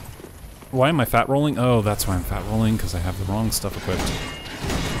 Why am I fat rolling? Oh, that's why I'm fat rolling, because I have the wrong stuff equipped.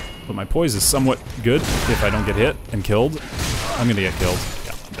 But my poise is somewhat good if I don't get hit and killed. I'm gonna get killed.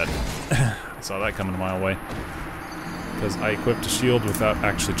 Yeah, I'm dead. I saw that coming a mile away. Because I equipped a shield without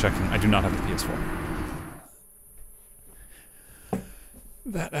actually checking. I do not have a PS4.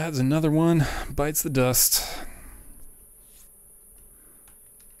 That adds another one. Bites the dust.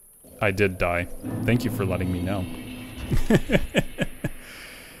 I did die. Thank you for letting me know.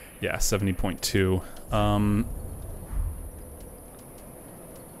 Yeah, 70.2. I'm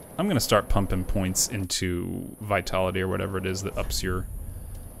gonna start pumping points into vitality or whatever it is that ups your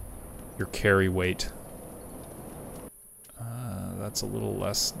carry weight. That's a little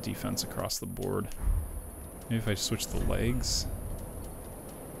less defense across the board. Maybe if I switch the legs.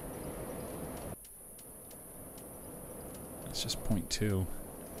 It's just 0.2.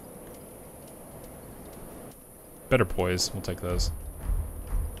 Better poise, we'll take those.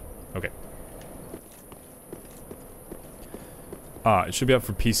 Okay. It should be up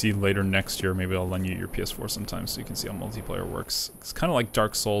for PC later next year. Maybe I'll lend you your PS4 sometime so you can see how multiplayer works. It's kind of like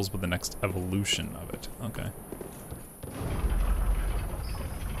Dark Souls, but the next evolution of it. Okay.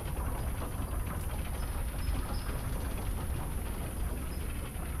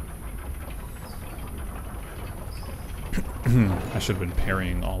 I should have been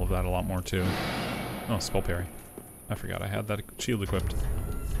parrying all of that a lot more too. Oh, spell parry. I forgot I had that shield equipped.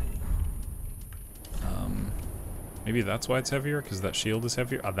 Maybe that's why it's heavier, because that shield is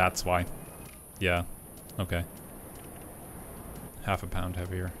heavier? Oh, that's why. Yeah. Okay. Half a pound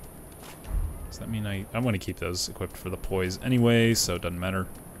heavier. Does that mean I want to keep those equipped for the poise anyway, so it doesn't matter.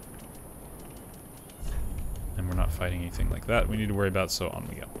 And we're not fighting anything like that we need to worry about, so on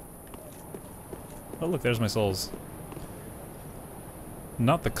we go. Oh look, there's my souls.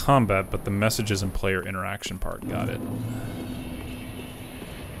 Not the combat, but the messages and player interaction part. Got it.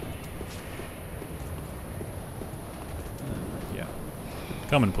 Yeah.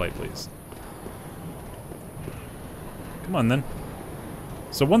 Come and play, please. Come on, then.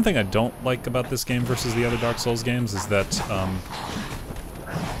 So one thing I don't like about this game versus the other Dark Souls games is that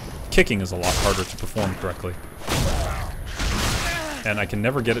kicking is a lot harder to perform correctly. And I can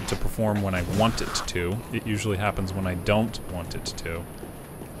never get it to perform when I want it to. It usually happens when I don't want it to.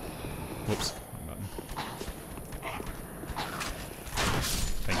 Whoops. Wrong button.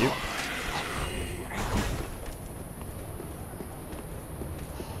 Thank you.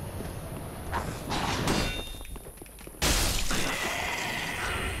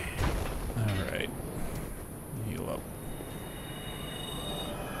 Alright. Heal up.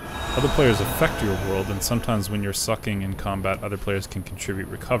 Other players affect your world, and sometimes when you're sucking in combat, other players can contribute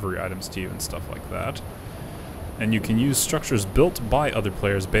recovery items to you and stuff like that. And you can use structures built by other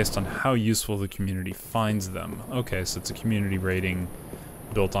players based on how useful the community finds them. Okay, so it's a community rating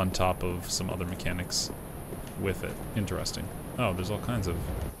built on top of some other mechanics with it. Interesting. Oh, there's all kinds of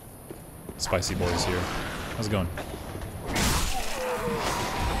spicy boys here. How's it going?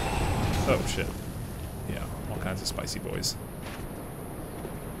 Oh, shit. Yeah, all kinds of spicy boys.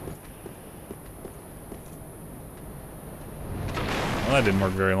 Well, that didn't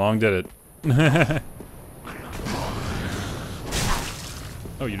work very long, did it?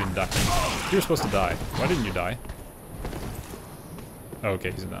 Oh, you didn't die. You were supposed to die. Why didn't you die? Oh, okay,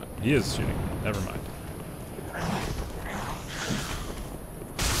 he's not. He is shooting. Never mind.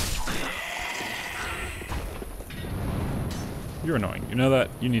 You're annoying. You know that?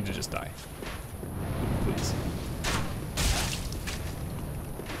 You need to just die. Please.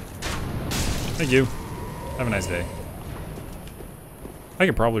 Thank you. Have a nice day. I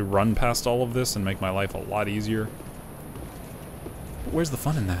could probably run past all of this and make my life a lot easier. But where's the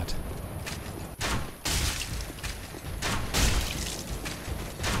fun in that?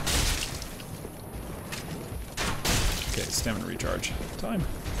 Okay, stamina recharge. Time.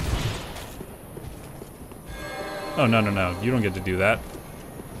 Oh, no, no, no. You don't get to do that.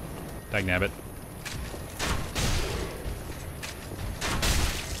 Dagnabbit.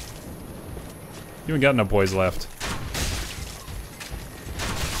 You ain't got no poise left.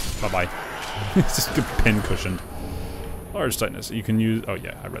 Bye-bye. It's just a pin cushioned. Large tightness. You can use... Oh,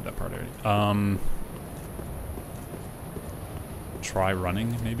 yeah. I read that part already. Try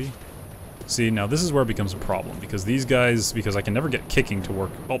running, maybe? See, now this is where it becomes a problem. Because these guys... Because I can never get kicking to work...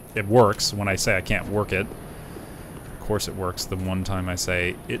 Well, it works when I say I can't work it. Of course it works the one time I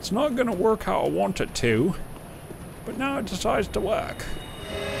say, it's not gonna work how I want it to. But now it decides to work.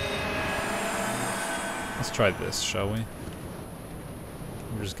 Let's try this, shall we?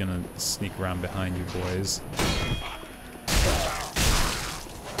 We're just gonna sneak around behind you boys.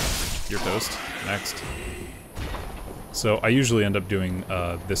 You're toast. Next. So I usually end up doing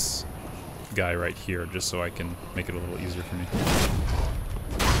this guy right here, just so I can make it a little easier for me.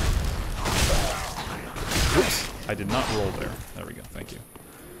 Whoops! I did not roll there. There we go. Thank you.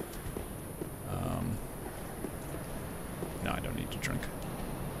 No, I don't need to drink.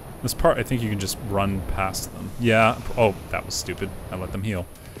 This part, I think you can just run past them. Yeah. Oh, that was stupid. I let them heal.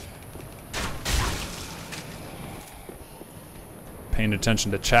 Paying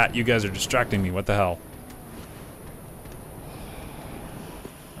attention to chat. You guys are distracting me. What the hell?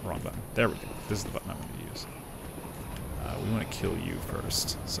 Wrong button. There we go. This is the button I want to use. We want to kill you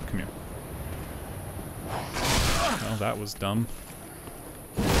first. So come here. Well, that was dumb.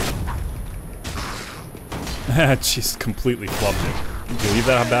 Jeez, completely flubbed it. Can you believe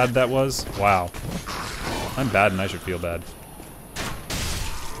that how bad that was? Wow. I'm bad and I should feel bad.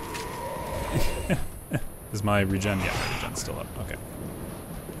 Is my regen? Yeah, my regen's still up. Okay.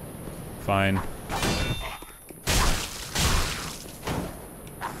 Fine.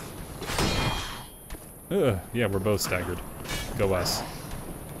 Ugh, yeah, we're both staggered. Go us.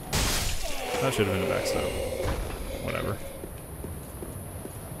 That should have been a backstab. Whatever.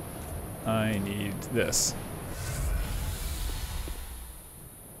 I need this.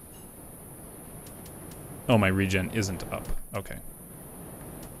 Oh, my regen isn't up. Okay.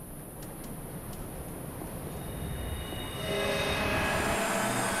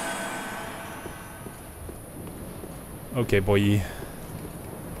 Okay, boy.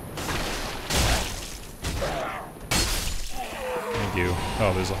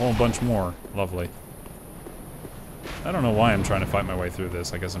 Oh, there's a whole bunch more. Lovely. I don't know why I'm trying to fight my way through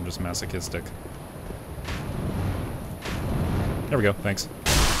this. I guess I'm just masochistic. There we go, thanks.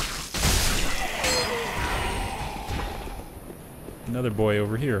 Another boy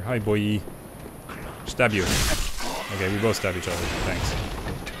over here. Hi, boy. Stab you. Okay, we both stab each other. Thanks.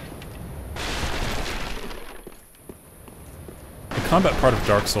 The combat part of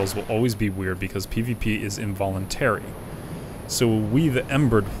Dark Souls will always be weird because PvP is involuntary. So we, the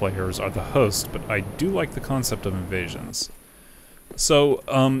Embered players, are the host, but I do like the concept of invasions. So,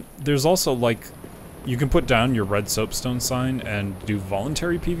 there's also, like, you can put down your red soapstone sign and do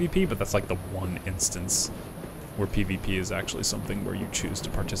voluntary PvP, but that's like the one instance where PvP is actually something where you choose to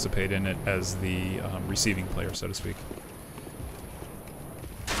participate in it as the receiving player, so to speak.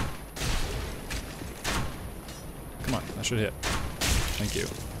 Come on, that should hit. Thank you.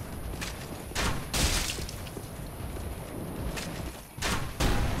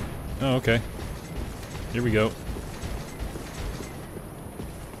 Oh, okay. Here we go.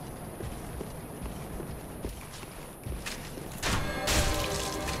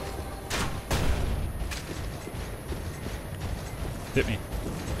 Hit me.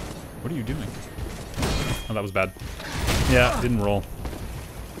 What are you doing? Oh, that was bad. Yeah, didn't roll.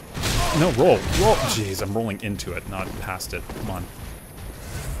 No, roll. Roll. Jeez, I'm rolling into it, not past it. Come on.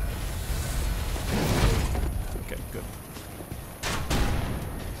 Okay, good.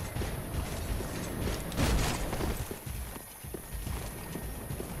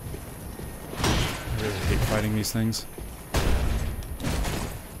 I really hate fighting these things.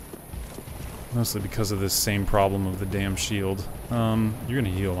 Mostly because of this same problem of the damn shield. You're gonna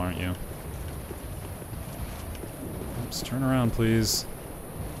heal, aren't you? Oops, turn around, please.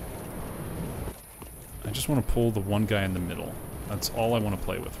 I just want to pull the one guy in the middle. That's all I want to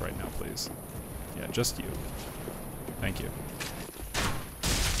play with right now, please. Yeah, just you. Thank you.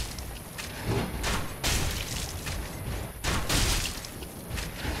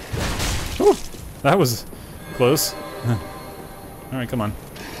 Whew, that was close. Alright, come on.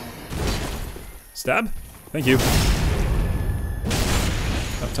 Stab? Thank you.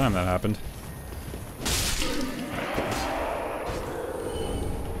 About time that happened.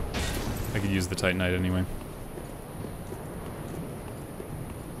 I could use the Titanite anyway.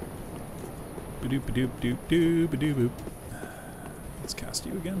 Ba-doop ba-doop doop doop ba-doop boop. Let's cast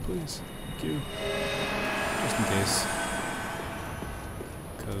you again, please. Thank you. Just in case.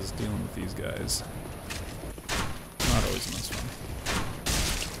 Because dealing with these guys, not always the most fun.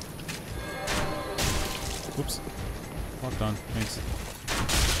 Whoops. Locked on. Thanks.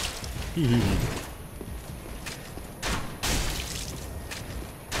 Hee hee hee.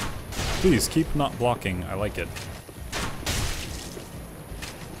 Please, keep not blocking. I like it.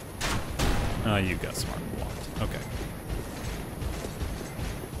 Ah, you got smart and blocked. Okay.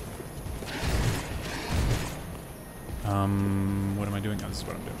 What am I doing? Oh, this is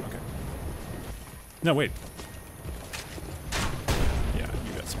what I'm doing. Okay. No, wait. Yeah,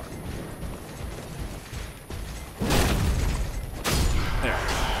 you got smart. There.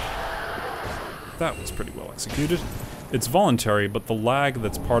 That was pretty well executed. It's voluntary, but the lag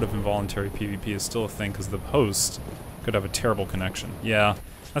that's part of involuntary PvP is still a thing because the host could have a terrible connection. Yeah,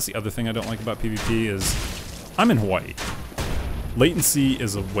 that's the other thing I don't like about PvP is I'm in Hawaii. Latency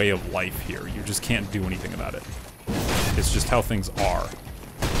is a way of life here. You just can't do anything about it. It's just how things are.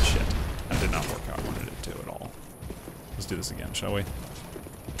 Shit. That did not work how I wanted it to at all. Let's do this again, shall we?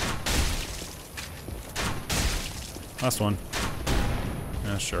 Last one.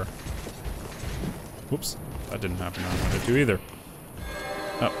 Yeah, sure. Whoops. That didn't happen how I wanted it to either.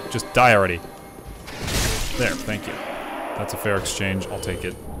 Oh, just die already. There, thank you. That's a fair exchange. I'll take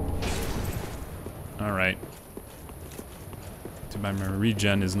it. Alright. Too bad my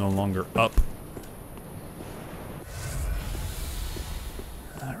regen is no longer up.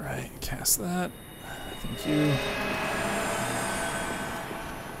 Alright, cast that. Thank you.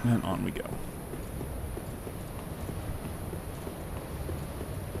 And on we go.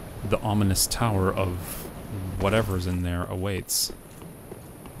 The ominous tower of whatever's in there awaits.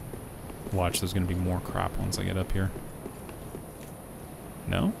 Watch, there's gonna be more crap once I get up here.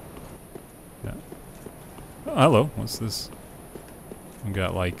 No? No. Oh, hello. What's this? We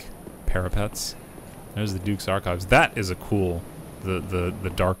got, like, parapets. There's the Duke's Archives. That is a cool...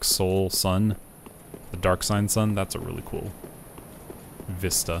 The Dark Soul Sun. The Dark Sign Sun. That's a really cool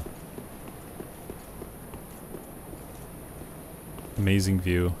vista. Amazing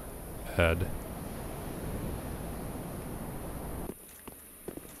view ahead.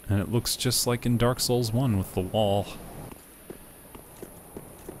 And it looks just like in Dark Souls 1 with the wall.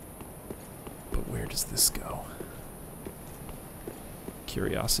 But where does this go?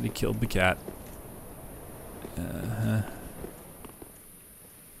 Curiosity killed the cat. Uh-huh.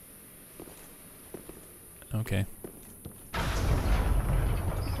 Okay.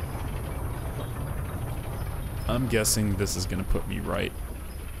 I'm guessing this is gonna put me right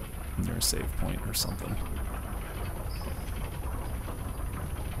near a save point or something.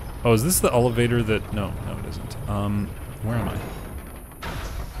 Oh, is this the elevator that... No, it isn't. Where am I?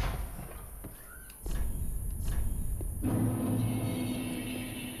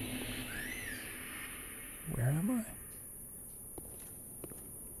 Where am I?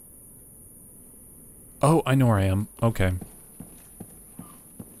 Oh, I know where I am. Okay.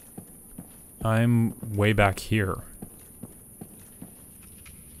 I'm way back here.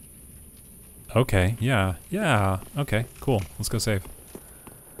 Okay, yeah. Okay, cool. Let's go save.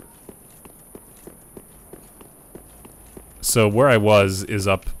 So where I was is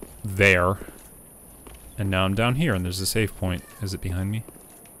up there. And now I'm down here and there's a save point. Is it behind me?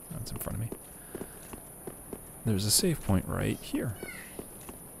 No, it's in front of me. There's a save point right here.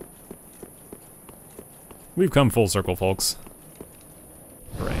 We've come full circle, folks.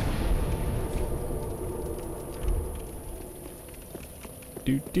 Hooray.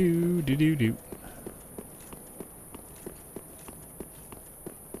 Do.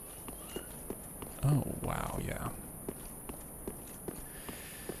 Oh, wow, yeah.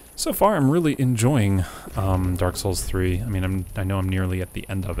 So far, I'm really enjoying Dark Souls 3. I mean, I know I'm nearly at the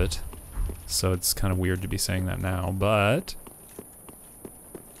end of it, so it's kind of weird to be saying that now, but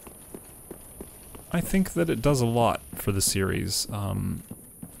I think that it does a lot for the series.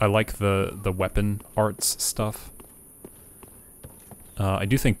 I like the weapon arts stuff. I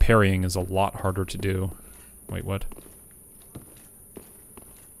do think parrying is a lot harder to do. Wait, what?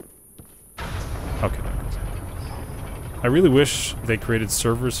 Okay. I really wish they created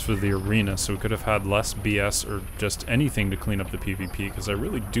servers for the arena so we could have had less BS or just anything to clean up the PvP, because I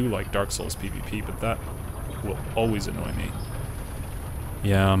really do like Dark Souls PvP, but that will always annoy me.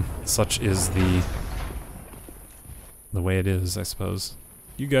 Yeah, such is the way it is, I suppose.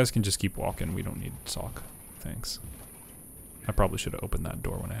 You guys can just keep walking, we don't need to talk. Thanks. I probably should have opened that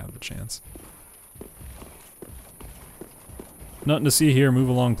door when I had the chance. Nothing to see here, move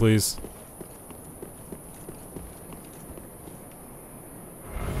along please.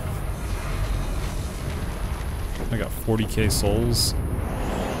 I got 40k souls.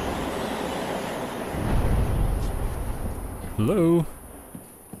 Hello?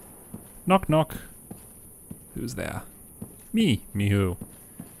 Knock knock. Who's there? Me. Me who?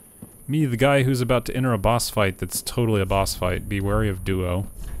 Me, the guy who's about to enter a boss fight that's totally a boss fight. Be wary of duo.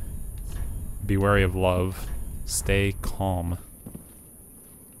 Be wary of love. Stay calm.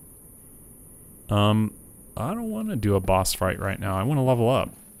 I don't want to do a boss fight right now. I want to level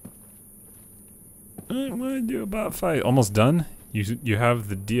up. I don't want to do a boss fight. Almost done? You have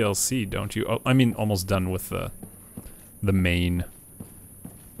the DLC, don't you? Oh, I mean, almost done with the main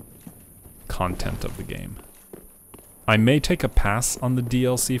content of the game. I may take a pass on the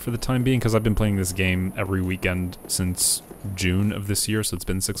DLC for the time being, because I've been playing this game every weekend since June of this year, so it's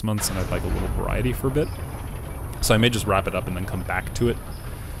been 6 months, and I'd like a little variety for a bit. So I may just wrap it up and then come back to it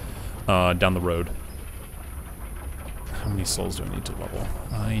down the road. How many souls do I need to level?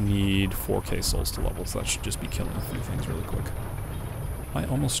 I need 4k souls to level, so that should just be killing a few things really quick. I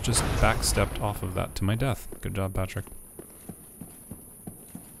almost just backstepped off of that to my death. Good job, Patrick.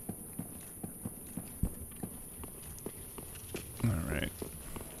 Alright.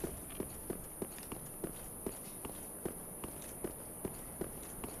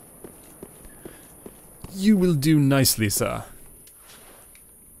 You will do nicely, sir.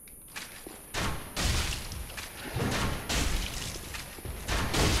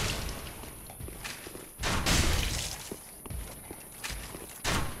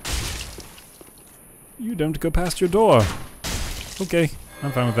 You don't go past your door. Okay,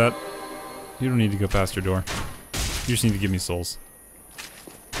 I'm fine with that. You don't need to go past your door. You just need to give me souls.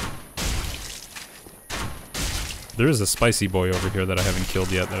 There is a spicy boy over here that I haven't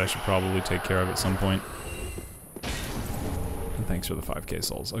killed yet that I should probably take care of at some point. And thanks for the 5k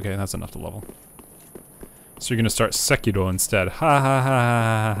souls. Okay, that's enough to level. So you're gonna start Sekiro instead. Ha ha ha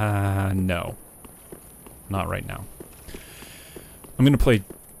ha ha ha. No. Not right now. I'm gonna play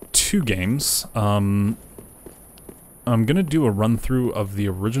 2 games. I'm gonna do a run-through of the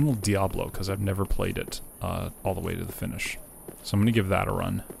original Diablo, because I've never played it all the way to the finish. So I'm gonna give that a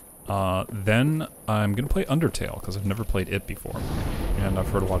run. Then I'm gonna play Undertale, because I've never played it before, and I've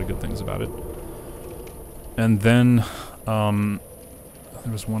heard a lot of good things about it. And then,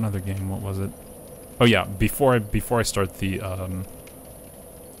 there was one other game, what was it? Oh yeah, before I start the,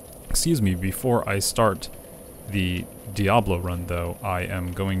 excuse me, before I start the Diablo run, though, I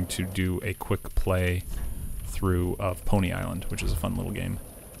am going to do a quick play through of Pony Island, which is a fun little game.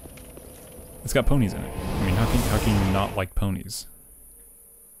 It's got ponies in it. I mean, how can you not like ponies?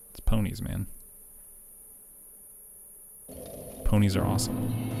 It's ponies, man. Ponies are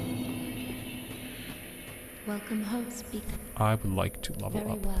awesome. Welcome home, speak. I would like to level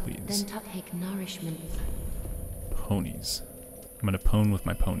Very up, well, please. then take nourishment. Ponies. I'm gonna pwn with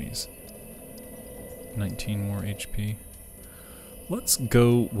my ponies. 19 more HP. Let's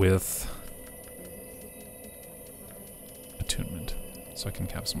go with attunement, so I can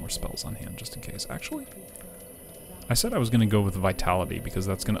have some more spells on hand just in case. Actually, I said I was gonna go with vitality because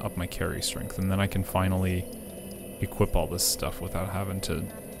that's gonna up my carry strength, and then I can finally equip all this stuff without having to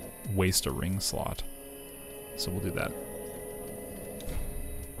waste a ring slot. So we'll do that.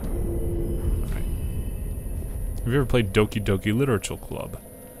 Okay. Have you ever played Doki Doki Literature Club?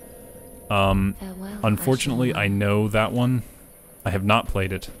 Farewell, Unfortunately, I know that one. I have not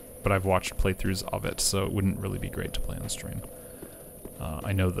played it, but I've watched playthroughs of it, so it wouldn't really be great to play on stream.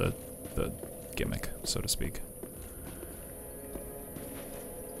 I know the gimmick, so to speak.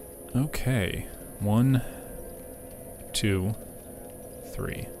 Okay. 1, 2,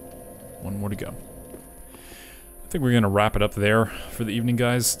 3. One more to go. I think we're going to wrap it up there for the evening,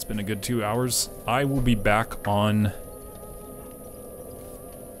 guys. It's been a good 2 hours. I will be back on...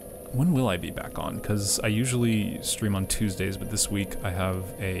 When will I be back on? Because I usually stream on Tuesdays, but this week I have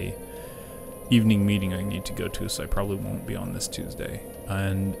a evening meeting I need to go to, so I probably won't be on this Tuesday.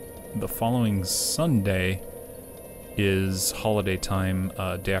 And the following Sunday is holiday time,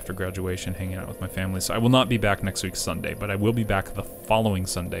 day after graduation, hanging out with my family. So I will not be back next week Sunday, but I will be back the following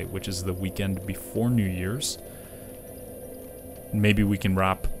Sunday, which is the weekend before New Year's. Maybe we can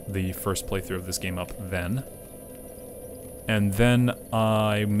wrap the first playthrough of this game up then. And then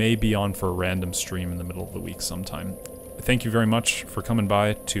I may be on for a random stream in the middle of the week sometime. Thank you very much for coming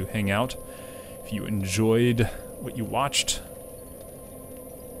by to hang out. If you enjoyed what you watched,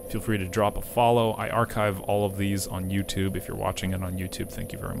 feel free to drop a follow. I archive all of these on YouTube. If you're watching it on YouTube,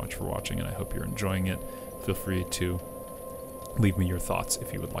 thank you very much for watching, and I hope you're enjoying it. Feel free to leave me your thoughts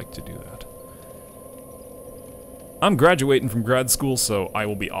if you would like to do that. I'm graduating from grad school, so I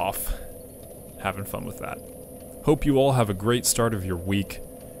will be off. Having fun with that. Hope you all have a great start of your week.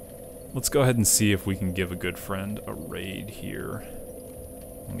 Let's go ahead and see if we can give a good friend a raid here.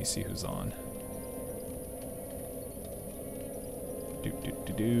 Let me see who's on.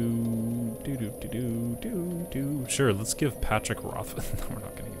 Sure, let's give Patrick Roth. No, we're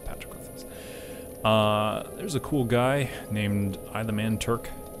not going to give Patrick Roth. There's a cool guy named I the Man Turk.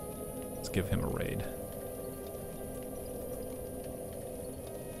 Let's give him a raid.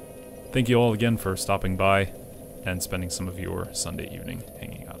 Thank you all again for stopping by and spending some of your Sunday evening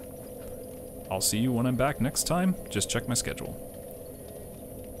hanging out. I'll see you when I'm back next time. Just check my schedule.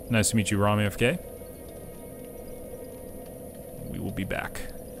 Nice to meet you, Ram AFK. We will be back.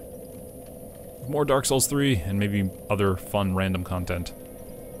 More Dark Souls 3 and maybe other fun random content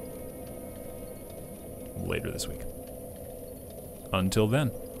later this week. Until then,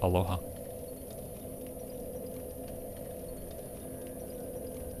 aloha.